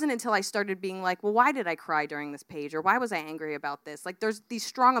 But it wasn't until I started being like, well, why did I cry during this page? Or why was I angry about this? Like, there's these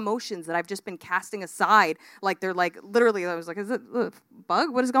strong emotions that I've just been casting aside. Like, they're like, literally, I was like, is it a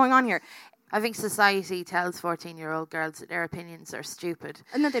bug? What is going on here? I think society tells 14-year-old girls that their opinions are stupid.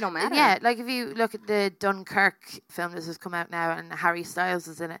 And that they don't matter. Yeah, like if you look at the Dunkirk film that has come out now and Harry Styles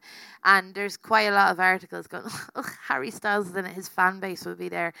is in it, and there's quite a lot of articles going, oh, Harry Styles is in it, his fan base will be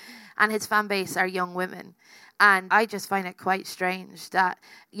there. And his fan base are young women. And I just find it quite strange that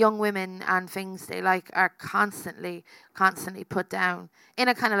young women and things they like are constantly put down in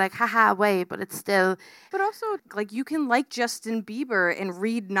a kind of like haha way, but it's still... But also, like, you can like Justin Bieber and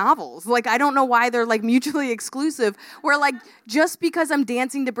read novels. Like, I don't know why they're, like, mutually exclusive, where, like, just because I'm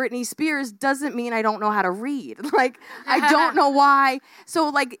dancing to Britney Spears doesn't mean I don't know how to read. Like, I don't know why. So,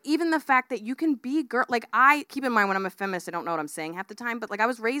 like, even the fact that you can be girl... Like, I... Keep in mind, when I'm a feminist, I don't know what I'm saying half the time, but, like, I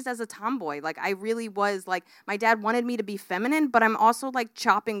was raised as a tomboy. Like, I really was, like... My dad wanted me to be feminine, but I'm also, like,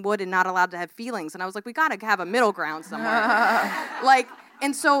 chopping wood and not allowed to have feelings. And I was like, we gotta have a middle ground somewhere. Like...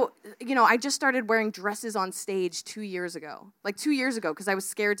 And so, you know, I just started wearing dresses on stage 2 years ago. Like 2 years ago, because I was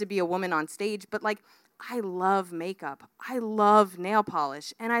scared to be a woman on stage. But, like, I love makeup. I love nail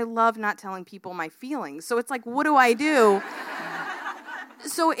polish. And I love not telling people my feelings. So it's like, what do I do?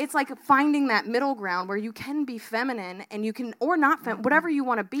 So it's like finding that middle ground where you can be feminine and you can, or not whatever you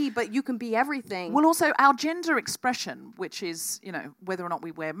want to be, but you can be everything. Well, also our gender expression, which is, you know, whether or not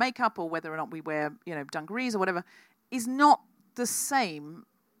we wear makeup or whether or not we wear, you know, dungarees or whatever, is not the same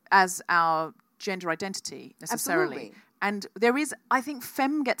as our gender identity necessarily. Absolutely. And there is, I think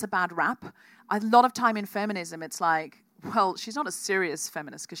femme gets a bad rap. A lot of time in feminism, it's like, well, she's not a serious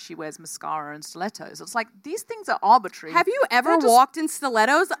feminist because she wears mascara and stilettos. It's like, these things are arbitrary. Have you ever walked in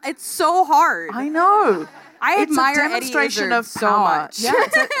stilettos? It's so hard. I know. I admire it's a demonstration Eddie of so power. much. Yeah,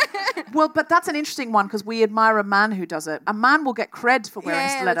 well, but that's an interesting one because we admire a man who does it. A man will get cred for wearing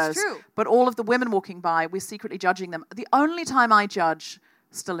stilettos. That's true. But all of the women walking by, we're secretly judging them. The only time I judge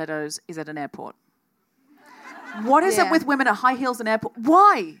stilettos is at an airport. What is it with women at high heels in airport?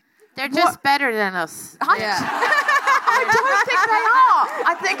 Why? They're just better than us. I don't think they are.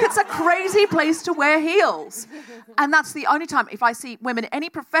 I think it's a crazy place to wear heels. And that's the only time, if I see women in any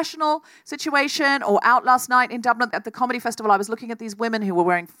professional situation or out last night in Dublin at the comedy festival, I was looking at these women who were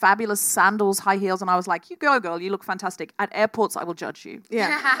wearing fabulous sandals, high heels, and I was like, you go, girl, you look fantastic. At airports, I will judge you.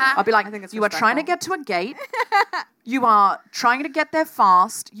 Yeah. I'll be like, you are trying to get to a gate. You are trying to get there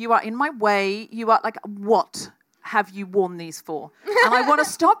fast. You are in my way. You are like, what have you worn these for? And I want to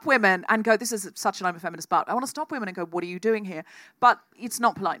stop women and go, this is such an I'm a feminist, but I want to stop women and go, what are you doing here? But it's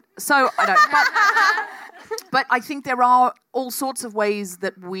not polite. So I don't. But I think there are all sorts of ways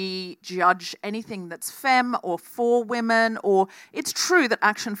that we judge anything that's femme or for women, or it's true that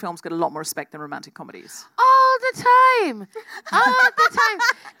action films get a lot more respect than romantic comedies. All the time.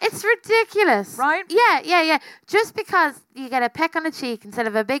 It's ridiculous. Right? Yeah. Just because you get a peck on the cheek instead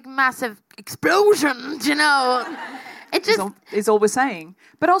of a big, massive explosion, you know. It just... Is all we're saying.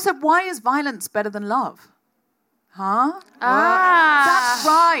 But also, why is violence better than love? Huh? That's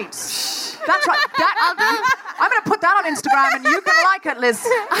right. That's right. I'm going to put that on Instagram and you can like it, Liz.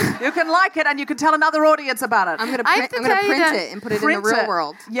 You can like it and you can tell another audience about it. I'm going to print it and put it in the real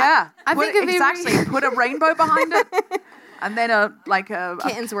world. Yeah. I think it'd be exactly. Put a rainbow behind it. And then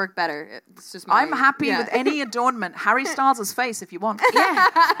kittens work better. It's just I'm happy with any adornment. Harry Styles' face if you want. Yeah.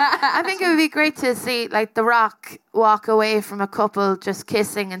 I think it would be great to see like The Rock walk away from a couple just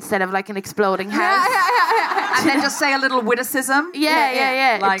kissing instead of like an exploding house. And then just say a little witticism.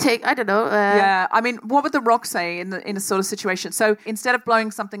 Yeah. Like, I don't know. I mean, what would The Rock say in a sort of situation? So instead of blowing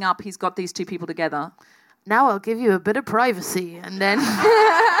something up, he's got these two people together. Now I'll give you a bit of privacy, and then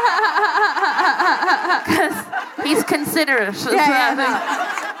because he's considerate. He's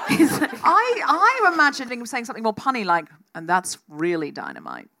like, I'm imagining him saying something more punny like, and that's really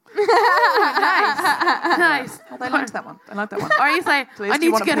dynamite. nice. Oh, they liked that one. I like that one. Or he's like, Liz, I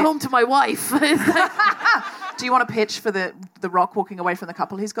need to get home to my wife. Do you want to pitch for the Rock walking away from the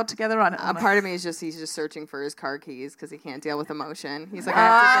couple he's got together? A part of me is he's just searching for his car keys because he can't deal with emotion. He's like, I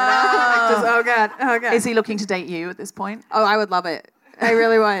have to get out. Oh God. Is he looking to date you at this point? Oh, I would love it. I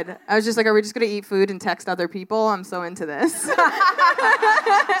really would. I was just like, are we just going to eat food and text other people? I'm so into this.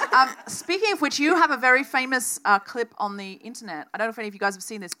 Speaking of which, you have a very famous clip on the internet. I don't know if any of you guys have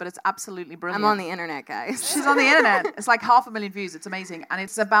seen this, but it's absolutely brilliant. I'm on the internet, guys. She's on the internet. It's like 500,000 views. It's amazing. And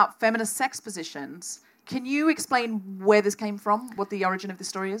it's about feminist sex positions. Can you explain where this came from, what the origin of this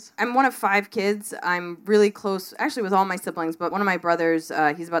story is? I'm one of 5 kids. I'm really close, actually, with all my siblings, but one of my brothers,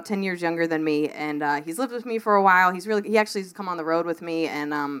 he's about 10 years younger than me, and he's lived with me for a while. He actually has come on the road with me,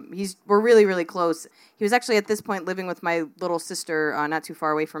 and we're really, really close. He was actually at this point living with my little sister not too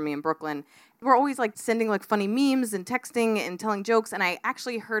far away from me in Brooklyn. We're always like sending like funny memes and texting and telling jokes. And I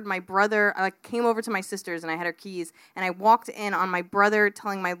actually heard my brother, I came over to my sister's and I had her keys. And I walked in on my brother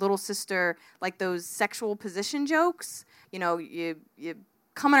telling my little sister like those sexual position jokes. You know, you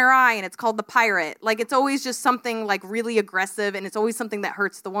come in her eye and it's called the pirate. Like it's always just something like really aggressive and it's always something that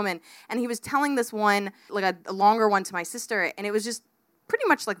hurts the woman. And he was telling this one, like a longer one to my sister. And it was just pretty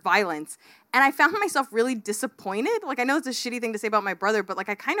much like violence. And I found myself really disappointed. Like, I know it's a shitty thing to say about my brother, but like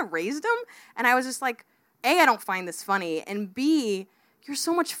I kind of raised him. And I was just like, A, I don't find this funny. And B, you're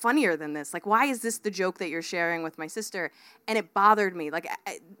so much funnier than this. Like, why is this the joke that you're sharing with my sister? And it bothered me. Like,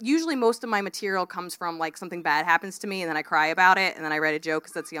 usually most of my material comes from like something bad happens to me and then I cry about it and then I write a joke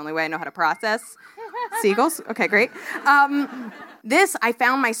because that's the only way I know how to process. Seagulls? Okay, great. This, I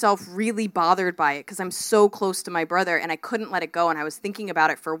found myself really bothered by it because I'm so close to my brother and I couldn't let it go and I was thinking about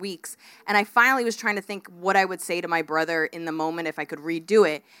it for weeks. And I finally was trying to think what I would say to my brother in the moment if I could redo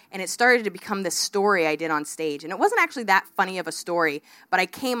it. And it started to become this story I did on stage. And it wasn't actually that funny of a story, but I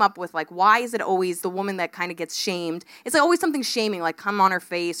came up with like, why is it always the woman that kind of gets shamed? It's like always something shaming, like come on her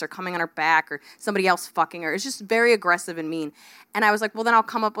face or coming on her back or somebody else fucking her. It's just very aggressive and mean. And I was like, well, then I'll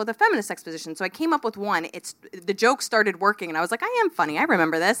come up with a feminist sex position. So I came up with one. The joke started working, and I was like, I am funny. I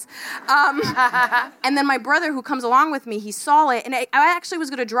remember this. And then my brother, who comes along with me, he saw it, and I actually was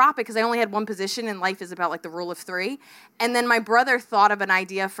going to drop it because I only had one position, and life is about like the rule of 3. And then my brother thought of an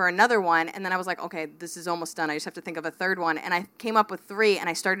idea for another one, and then I was like, okay, this is almost done. I just have to think of a third one. And I came up with 3, and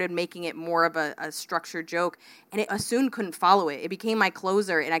I started making it more of a structured joke, and I soon couldn't follow it. It became my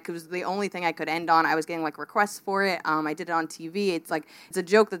closer, and it was the only thing I could end on. I was getting like requests for it. I did it on TV. It's a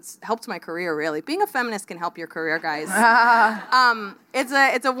joke that's helped my career, really. Being a feminist can help your career, guys.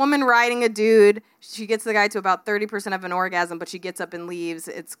 It's a woman riding a dude. She gets the guy to about 30% of an orgasm, but she gets up and leaves.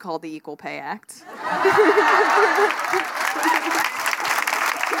 It's called the Equal Pay Act.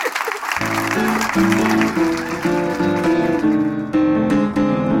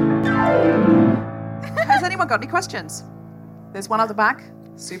 Has anyone got any questions? There's one at the back.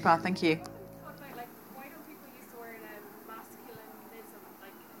 Super, thank you.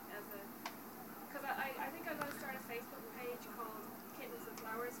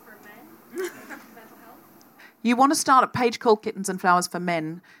 You want to start a page called Kittens and Flowers for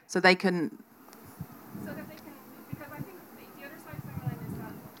Men so they can... because I think the other side of feminism is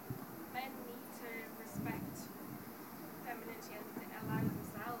that men need to respect femininity and allow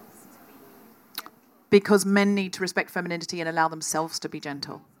themselves to be gentle. Because men need to respect femininity and allow themselves to be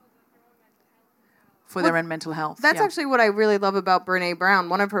gentle. for their own mental health. That's actually what I really love about Brené Brown.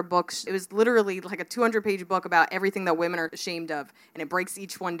 One of her books, it was literally like a 200-page book about everything that women are ashamed of, and it breaks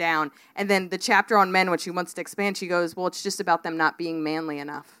each one down. And then the chapter on men, when she wants to expand, she goes, well, it's just about them not being manly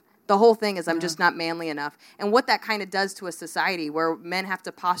enough. The whole thing is I'm just not manly enough. And what that kind of does to a society where men have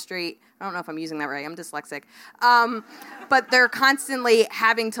to prostrate, I don't know if I'm using that right, I'm dyslexic, but they're constantly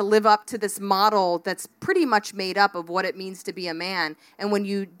having to live up to this model that's pretty much made up of what it means to be a man. And when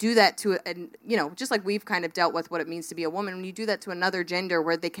you do that to, just like we've kind of dealt with what it means to be a woman, when you do that to another gender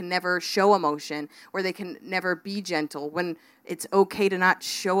where they can never show emotion, where they can never be gentle, when it's okay to not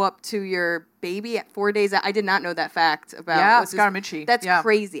show up to your baby at 4 days. I did not know that fact about Scaramucci. That's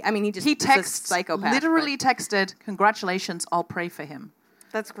crazy. I mean, he texted, a psychopath. Literally texted, congratulations, I'll pray for him.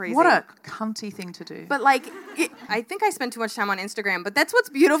 That's crazy. What a cunty thing to do. But I think I spend too much time on Instagram, but that's what's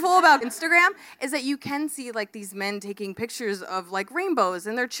beautiful about Instagram is that you can see like these men taking pictures of like rainbows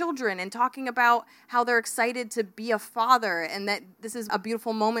and their children and talking about how they're excited to be a father and that this is a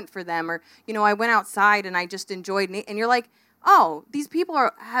beautiful moment for them. Or, I went outside and I just enjoyed and you're like, oh, these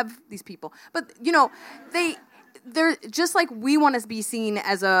people but they're just like we want to be seen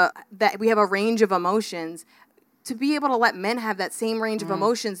as that we have a range of emotions. To be able to let men have that same range of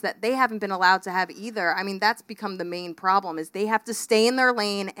emotions that they haven't been allowed to have either, I mean, that's become the main problem, is they have to stay in their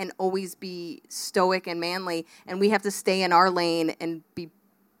lane and always be stoic and manly, and we have to stay in our lane and be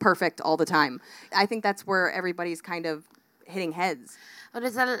perfect all the time. I think that's where everybody's kind of hitting heads. Well,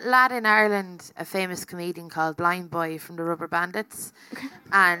 there's a lad in Ireland, a famous comedian called Blind Boy from the Rubber Bandits.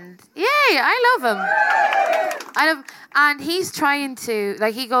 And, I love him. And he's trying to,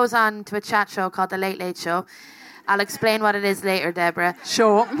 he goes on to a chat show called The Late Late Show. I'll explain what it is later, Deborah.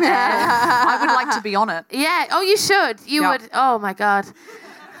 Sure. I would like to be on it. Yeah. Oh, you should. You would. Oh my God.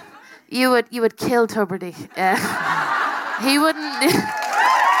 You would kill Tuberty. He wouldn't.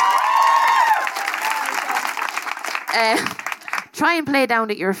 Try and play down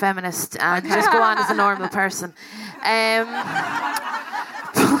that you're a feminist and just go on as a normal person.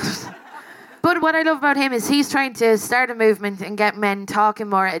 But what I love about him is he's trying to start a movement and get men talking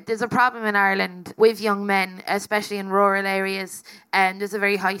more. There's a problem in Ireland with young men, especially in rural areas, and there's a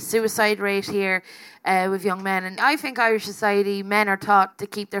very high suicide rate here with young men. And I think Irish society, men are taught to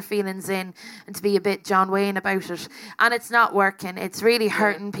keep their feelings in and to be a bit John Wayne about it. And it's not working. It's really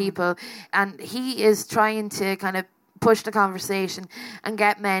hurting people. And he is trying to kind of push the conversation and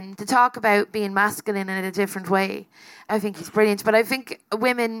get men to talk about being masculine in a different way. I think he's brilliant. But I think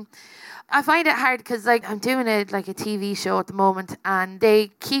women... I find it hard because I'm doing a TV show at the moment and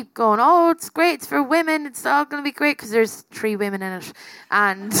they keep going, oh, it's great, it's for women, it's all going to be great because there's 3 women in it.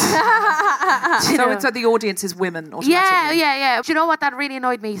 And so the audience is women automatically. Yeah. Do you know what? That really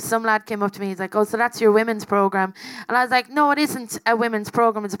annoyed me. Some lad came up to me, he's like, oh, so that's your women's programme. And I was like, no, it isn't a women's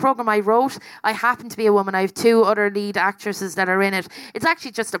programme. It's a programme I wrote. I happen to be a woman. I have 2 other lead actresses that are in it. It's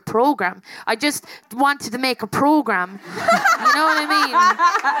actually just a programme. I just wanted to make a programme. You know what I mean?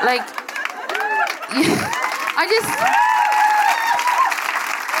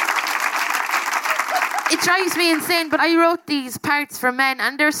 It drives me insane, but I wrote these parts for men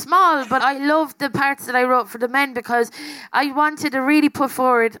and they're small, but I love the parts that I wrote for the men because I wanted to really put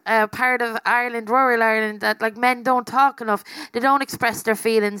forward a part of Ireland, rural Ireland, that men don't talk enough. They don't express their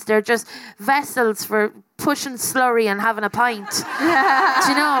feelings. They're just vessels for pushing slurry and having a pint. Do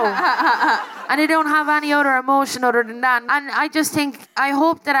you know? And they don't have any other emotion other than that. And I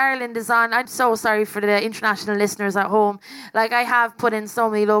hope that Ireland is on. I'm so sorry for the international listeners at home. I have put in so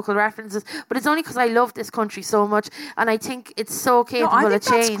many local references, but it's only because I love this country so much, and I think it's so capable of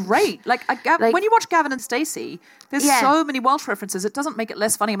change. That's great. When you watch Gavin and Stacey, there's so many Welsh references. It doesn't make it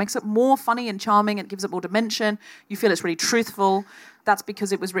less funny. It makes it more funny and charming. It gives it more dimension. You feel it's really truthful. That's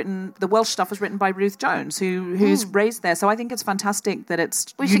because it was written, the Welsh stuff was written by Ruth Jones, who's raised there. So I think it's fantastic that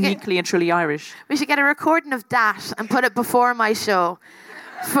it's uniquely and truly Irish. We should get a recording of that and put it before my show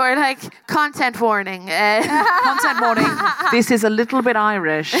for content warning. Content warning. This is a little bit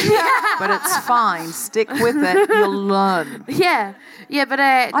Irish, but it's fine. Stick with it. You'll learn. Yeah, but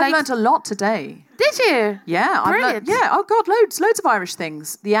I've learned a lot today. Did you? Yeah, brilliant. Oh God, loads of Irish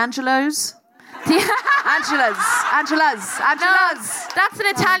things. The Angelos. Angelas. No, that's an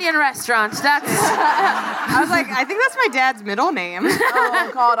Italian restaurant. I was like, I think that's my dad's middle name.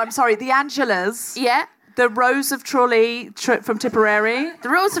 Oh God, I'm sorry. The Angelas. Yeah. The Rose of Trolley from Tipperary. The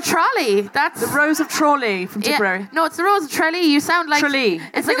Rose of Trolley. That's the Rose of Trolley from Tipperary. Yeah. No, it's the Rose of Trolley. You sound like Trolley.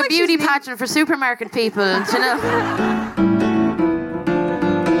 It's like a beauty pageant for supermarket people. Do you know?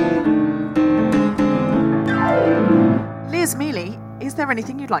 Liz Miele, is there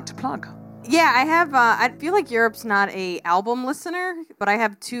anything you'd like to plug? Yeah, I have, I feel like Europe's not a album listener, but I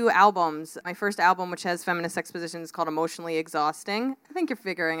have 2 albums. My first album, which has feminist exposition, is called Emotionally Exhausting. I think you're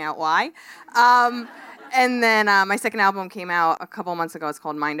figuring out why. And then my second album came out a couple months ago. It's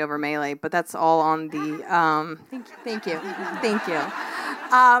called Mind Over Melee, but that's all on the, thank you.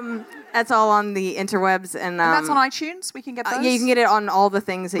 That's all on the interwebs. And that's on iTunes? We can get those? Yeah, you can get it on all the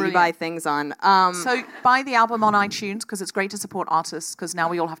things that you buy things on. So buy the album on iTunes because it's great to support artists because now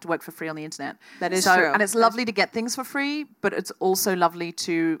we all have to work for free on the internet. That is true. And it's lovely to get things for free, but it's also lovely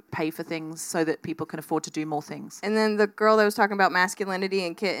to pay for things so that people can afford to do more things. And then the girl that was talking about masculinity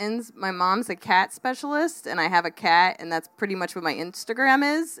and kittens, my mom's a cat specialist, and I have a cat, and that's pretty much what my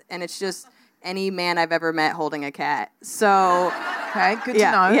Instagram is, and it's just any man I've ever met holding a cat. So... Okay, good to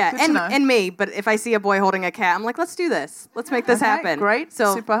know. Yeah, good to know. And me. But if I see a boy holding a cat, I'm like, let's do this. Let's make this happen. Great,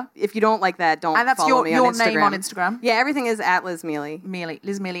 so super. If you don't like that, don't and that's follow me on Instagram. your name on Instagram? Yeah, everything is at Liz Miele.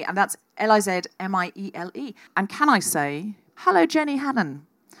 Liz Miele, and that's Lizmiele. And can I say, hello, Jenny Hannon.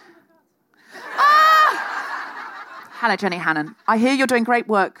 Hello, Jenny Hannon. I hear you're doing great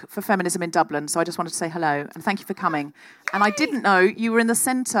work for feminism in Dublin, so I just wanted to say hello and thank you for coming. And I didn't know you were in the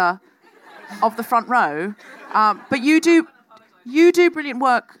centre of the front row, but you do brilliant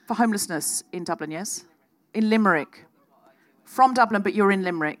work for homelessness in Dublin, yes? In Limerick. From Dublin, but you're in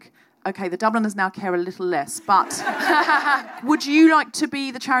Limerick. Okay, the Dubliners now care a little less, but would you like to be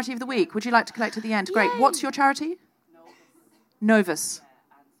the charity of the week? Would you like to collect at the end? Yay. Great. What's your charity? Novus.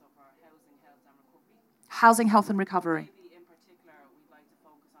 Housing, Health and Recovery. Maybe in particular, we'd like to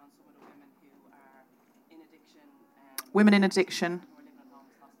focus on some of the women who are in addiction. Women in addiction.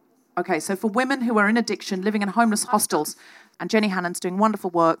 Okay, so for women who are in addiction, living in homeless hostels, and Jenny Hannon's doing wonderful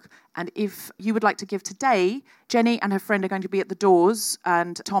work. And if you would like to give today, Jenny and her friend are going to be at the doors,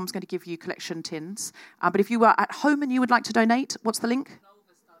 and Tom's going to give you collection tins. But if you are at home and you would like to donate, what's the link?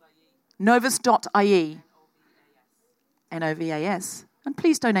 Novus.ie. Novas. And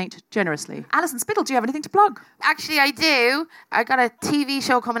please donate generously. Alison Spittle, do you have anything to plug? Actually, I do. I got a TV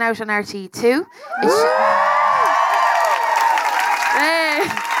show coming out on RT2.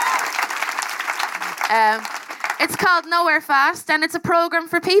 It's called Nowhere Fast, and it's a program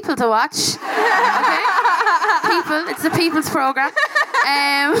for people to watch. Okay? It's a people's program.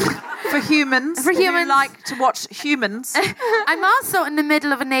 For humans. For humans. Who like to watch humans. I'm also in the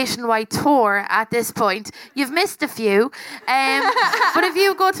middle of a nationwide tour at this point. You've missed a few. But if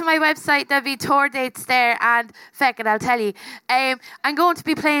you go to my website, there'll be tour dates there, and feck it, I'll tell you. I'm going to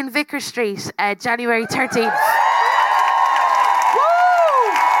be playing Vicar Street January 13th.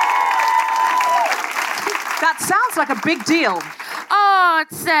 That sounds like a big deal. Oh,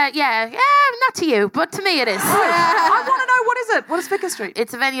 it's, not to you, but to me it is. I want to know, what is it? What is Vicar Street?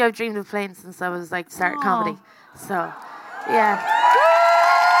 It's a venue I've dreamed of playing since I was, started comedy. So, yeah.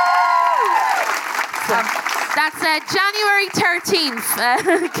 That's January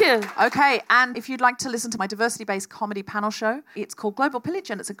 13th. Cool. Okay, and if you'd like to listen to my diversity-based comedy panel show, it's called Global Pillage,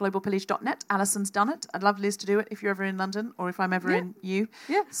 and it's at globalpillage.net. Alison's done it. I'd love Liz to do it if you're ever in London, or if I'm ever in you.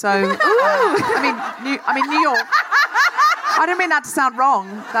 Yeah. So, I mean New York. I didn't mean that to sound wrong.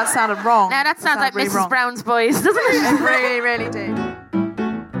 That sounded wrong. Now that sounds like really Mrs. wrong. Brown's Boys, doesn't it? It really, really did.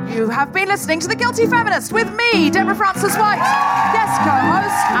 You have been listening to The Guilty Feminist with me, Deborah Frances White, guest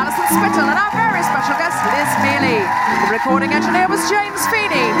co-host Alison Spittle, and our very special guest, Liz Miele. The recording engineer was James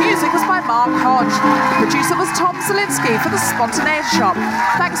Feeney. Music was by Mark Hodge. The producer was Tom Zielinski for The Spontaneous Shop.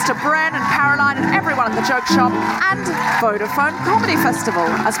 Thanks to Bren and Caroline and everyone at The Joke Shop and Vodafone Comedy Festival,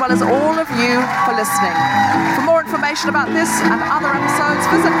 as well as all of you for listening. For more information about this and other episodes,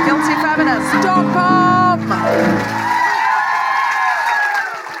 visit guiltyfeminist.com.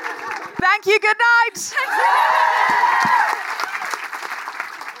 Thank you, good night.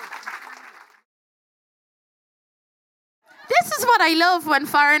 This is what I love when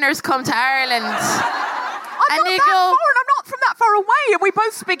foreigners come to Ireland. I'm not that foreign. I'm not from that far away, and we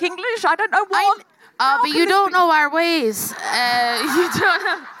both speak English. I don't know what. But you don't know our ways. You don't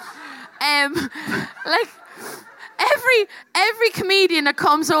know. Every comedian that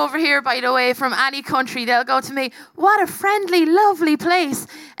comes over here, by the way, from any country, they'll go to me, what a friendly, lovely place.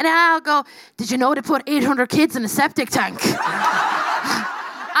 And then I'll go, did you know they put 800 kids in a septic tank?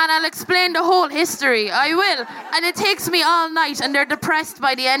 And I'll explain the whole history. I will. And it takes me all night, and they're depressed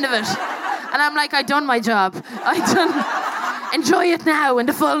by the end of it. And I'm like, I done my job. Enjoy it now in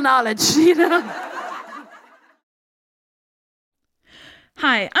the full knowledge, you know?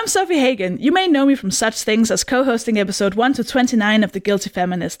 Hi, I'm Sophie Hagen. You may know me from such things as co-hosting episode 1 to 29 of The Guilty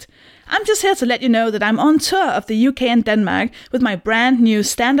Feminist. I'm just here to let you know that I'm on tour of the UK and Denmark with my brand new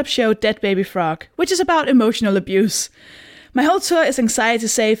stand-up show Dead Baby Frog, which is about emotional abuse. My whole tour is anxiety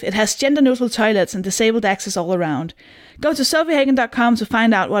safe, it has gender-neutral toilets and disabled access all around. Go to sophiehagen.com to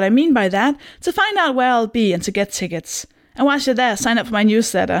find out what I mean by that, to find out where I'll be and to get tickets. And while you're there, sign up for my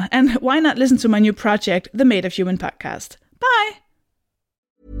newsletter, and why not listen to my new project, the Made of Human podcast. Bye!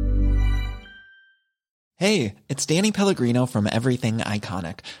 Hey, it's Danny Pellegrino from Everything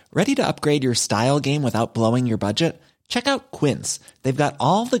Iconic. Ready to upgrade your style game without blowing your budget? Check out Quince. They've got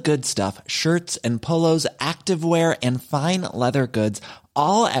all the good stuff, shirts and polos, activewear, and fine leather goods,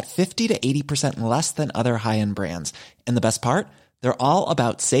 all at 50 to 80% less than other high-end brands. And the best part? They're all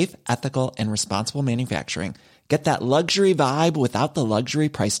about safe, ethical, and responsible manufacturing. Get that luxury vibe without the luxury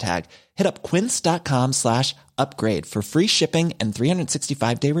price tag. Hit up quince.com/upgrade for free shipping and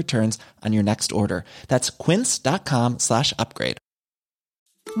 365-day returns on your next order. That's quince.com/upgrade.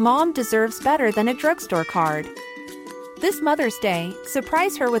 Mom deserves better than a drugstore card. This Mother's Day,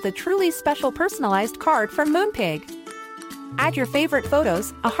 surprise her with a truly special personalized card from Moonpig. Add your favorite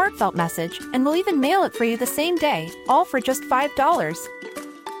photos, a heartfelt message, and we'll even mail it for you the same day, all for just $5.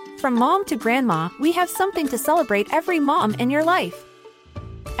 From mom to grandma, we have something to celebrate every mom in your life.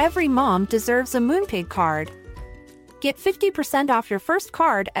 Every mom deserves a Moonpig card. Get 50% off your first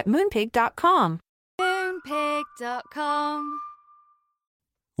card at moonpig.com. Moonpig.com.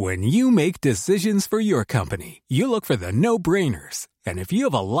 When you make decisions for your company, you look for the no-brainers. And if you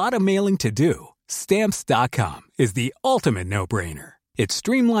have a lot of mailing to do, Stamps.com is the ultimate no-brainer. It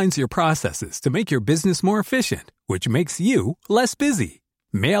streamlines your processes to make your business more efficient, which makes you less busy.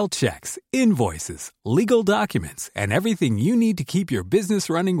 Mail checks, invoices, legal documents, and everything you need to keep your business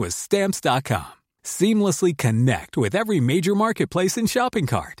running with Stamps.com. Seamlessly connect with every major marketplace and shopping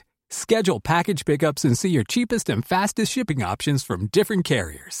cart. Schedule package pickups and see your cheapest and fastest shipping options from different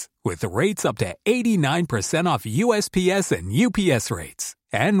carriers, with rates up to 89% off USPS and UPS rates.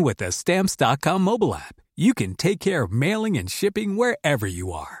 And with the Stamps.com mobile app, you can take care of mailing and shipping wherever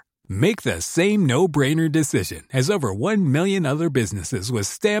you are. Make the same no-brainer decision as over 1 million other businesses with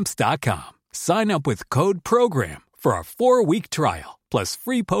Stamps.com. Sign up with code PROGRAM for a 4-week trial, plus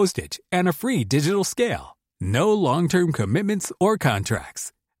free postage and a free digital scale. No long-term commitments or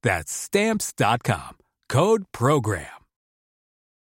contracts. That's Stamps.com. Code PROGRAM.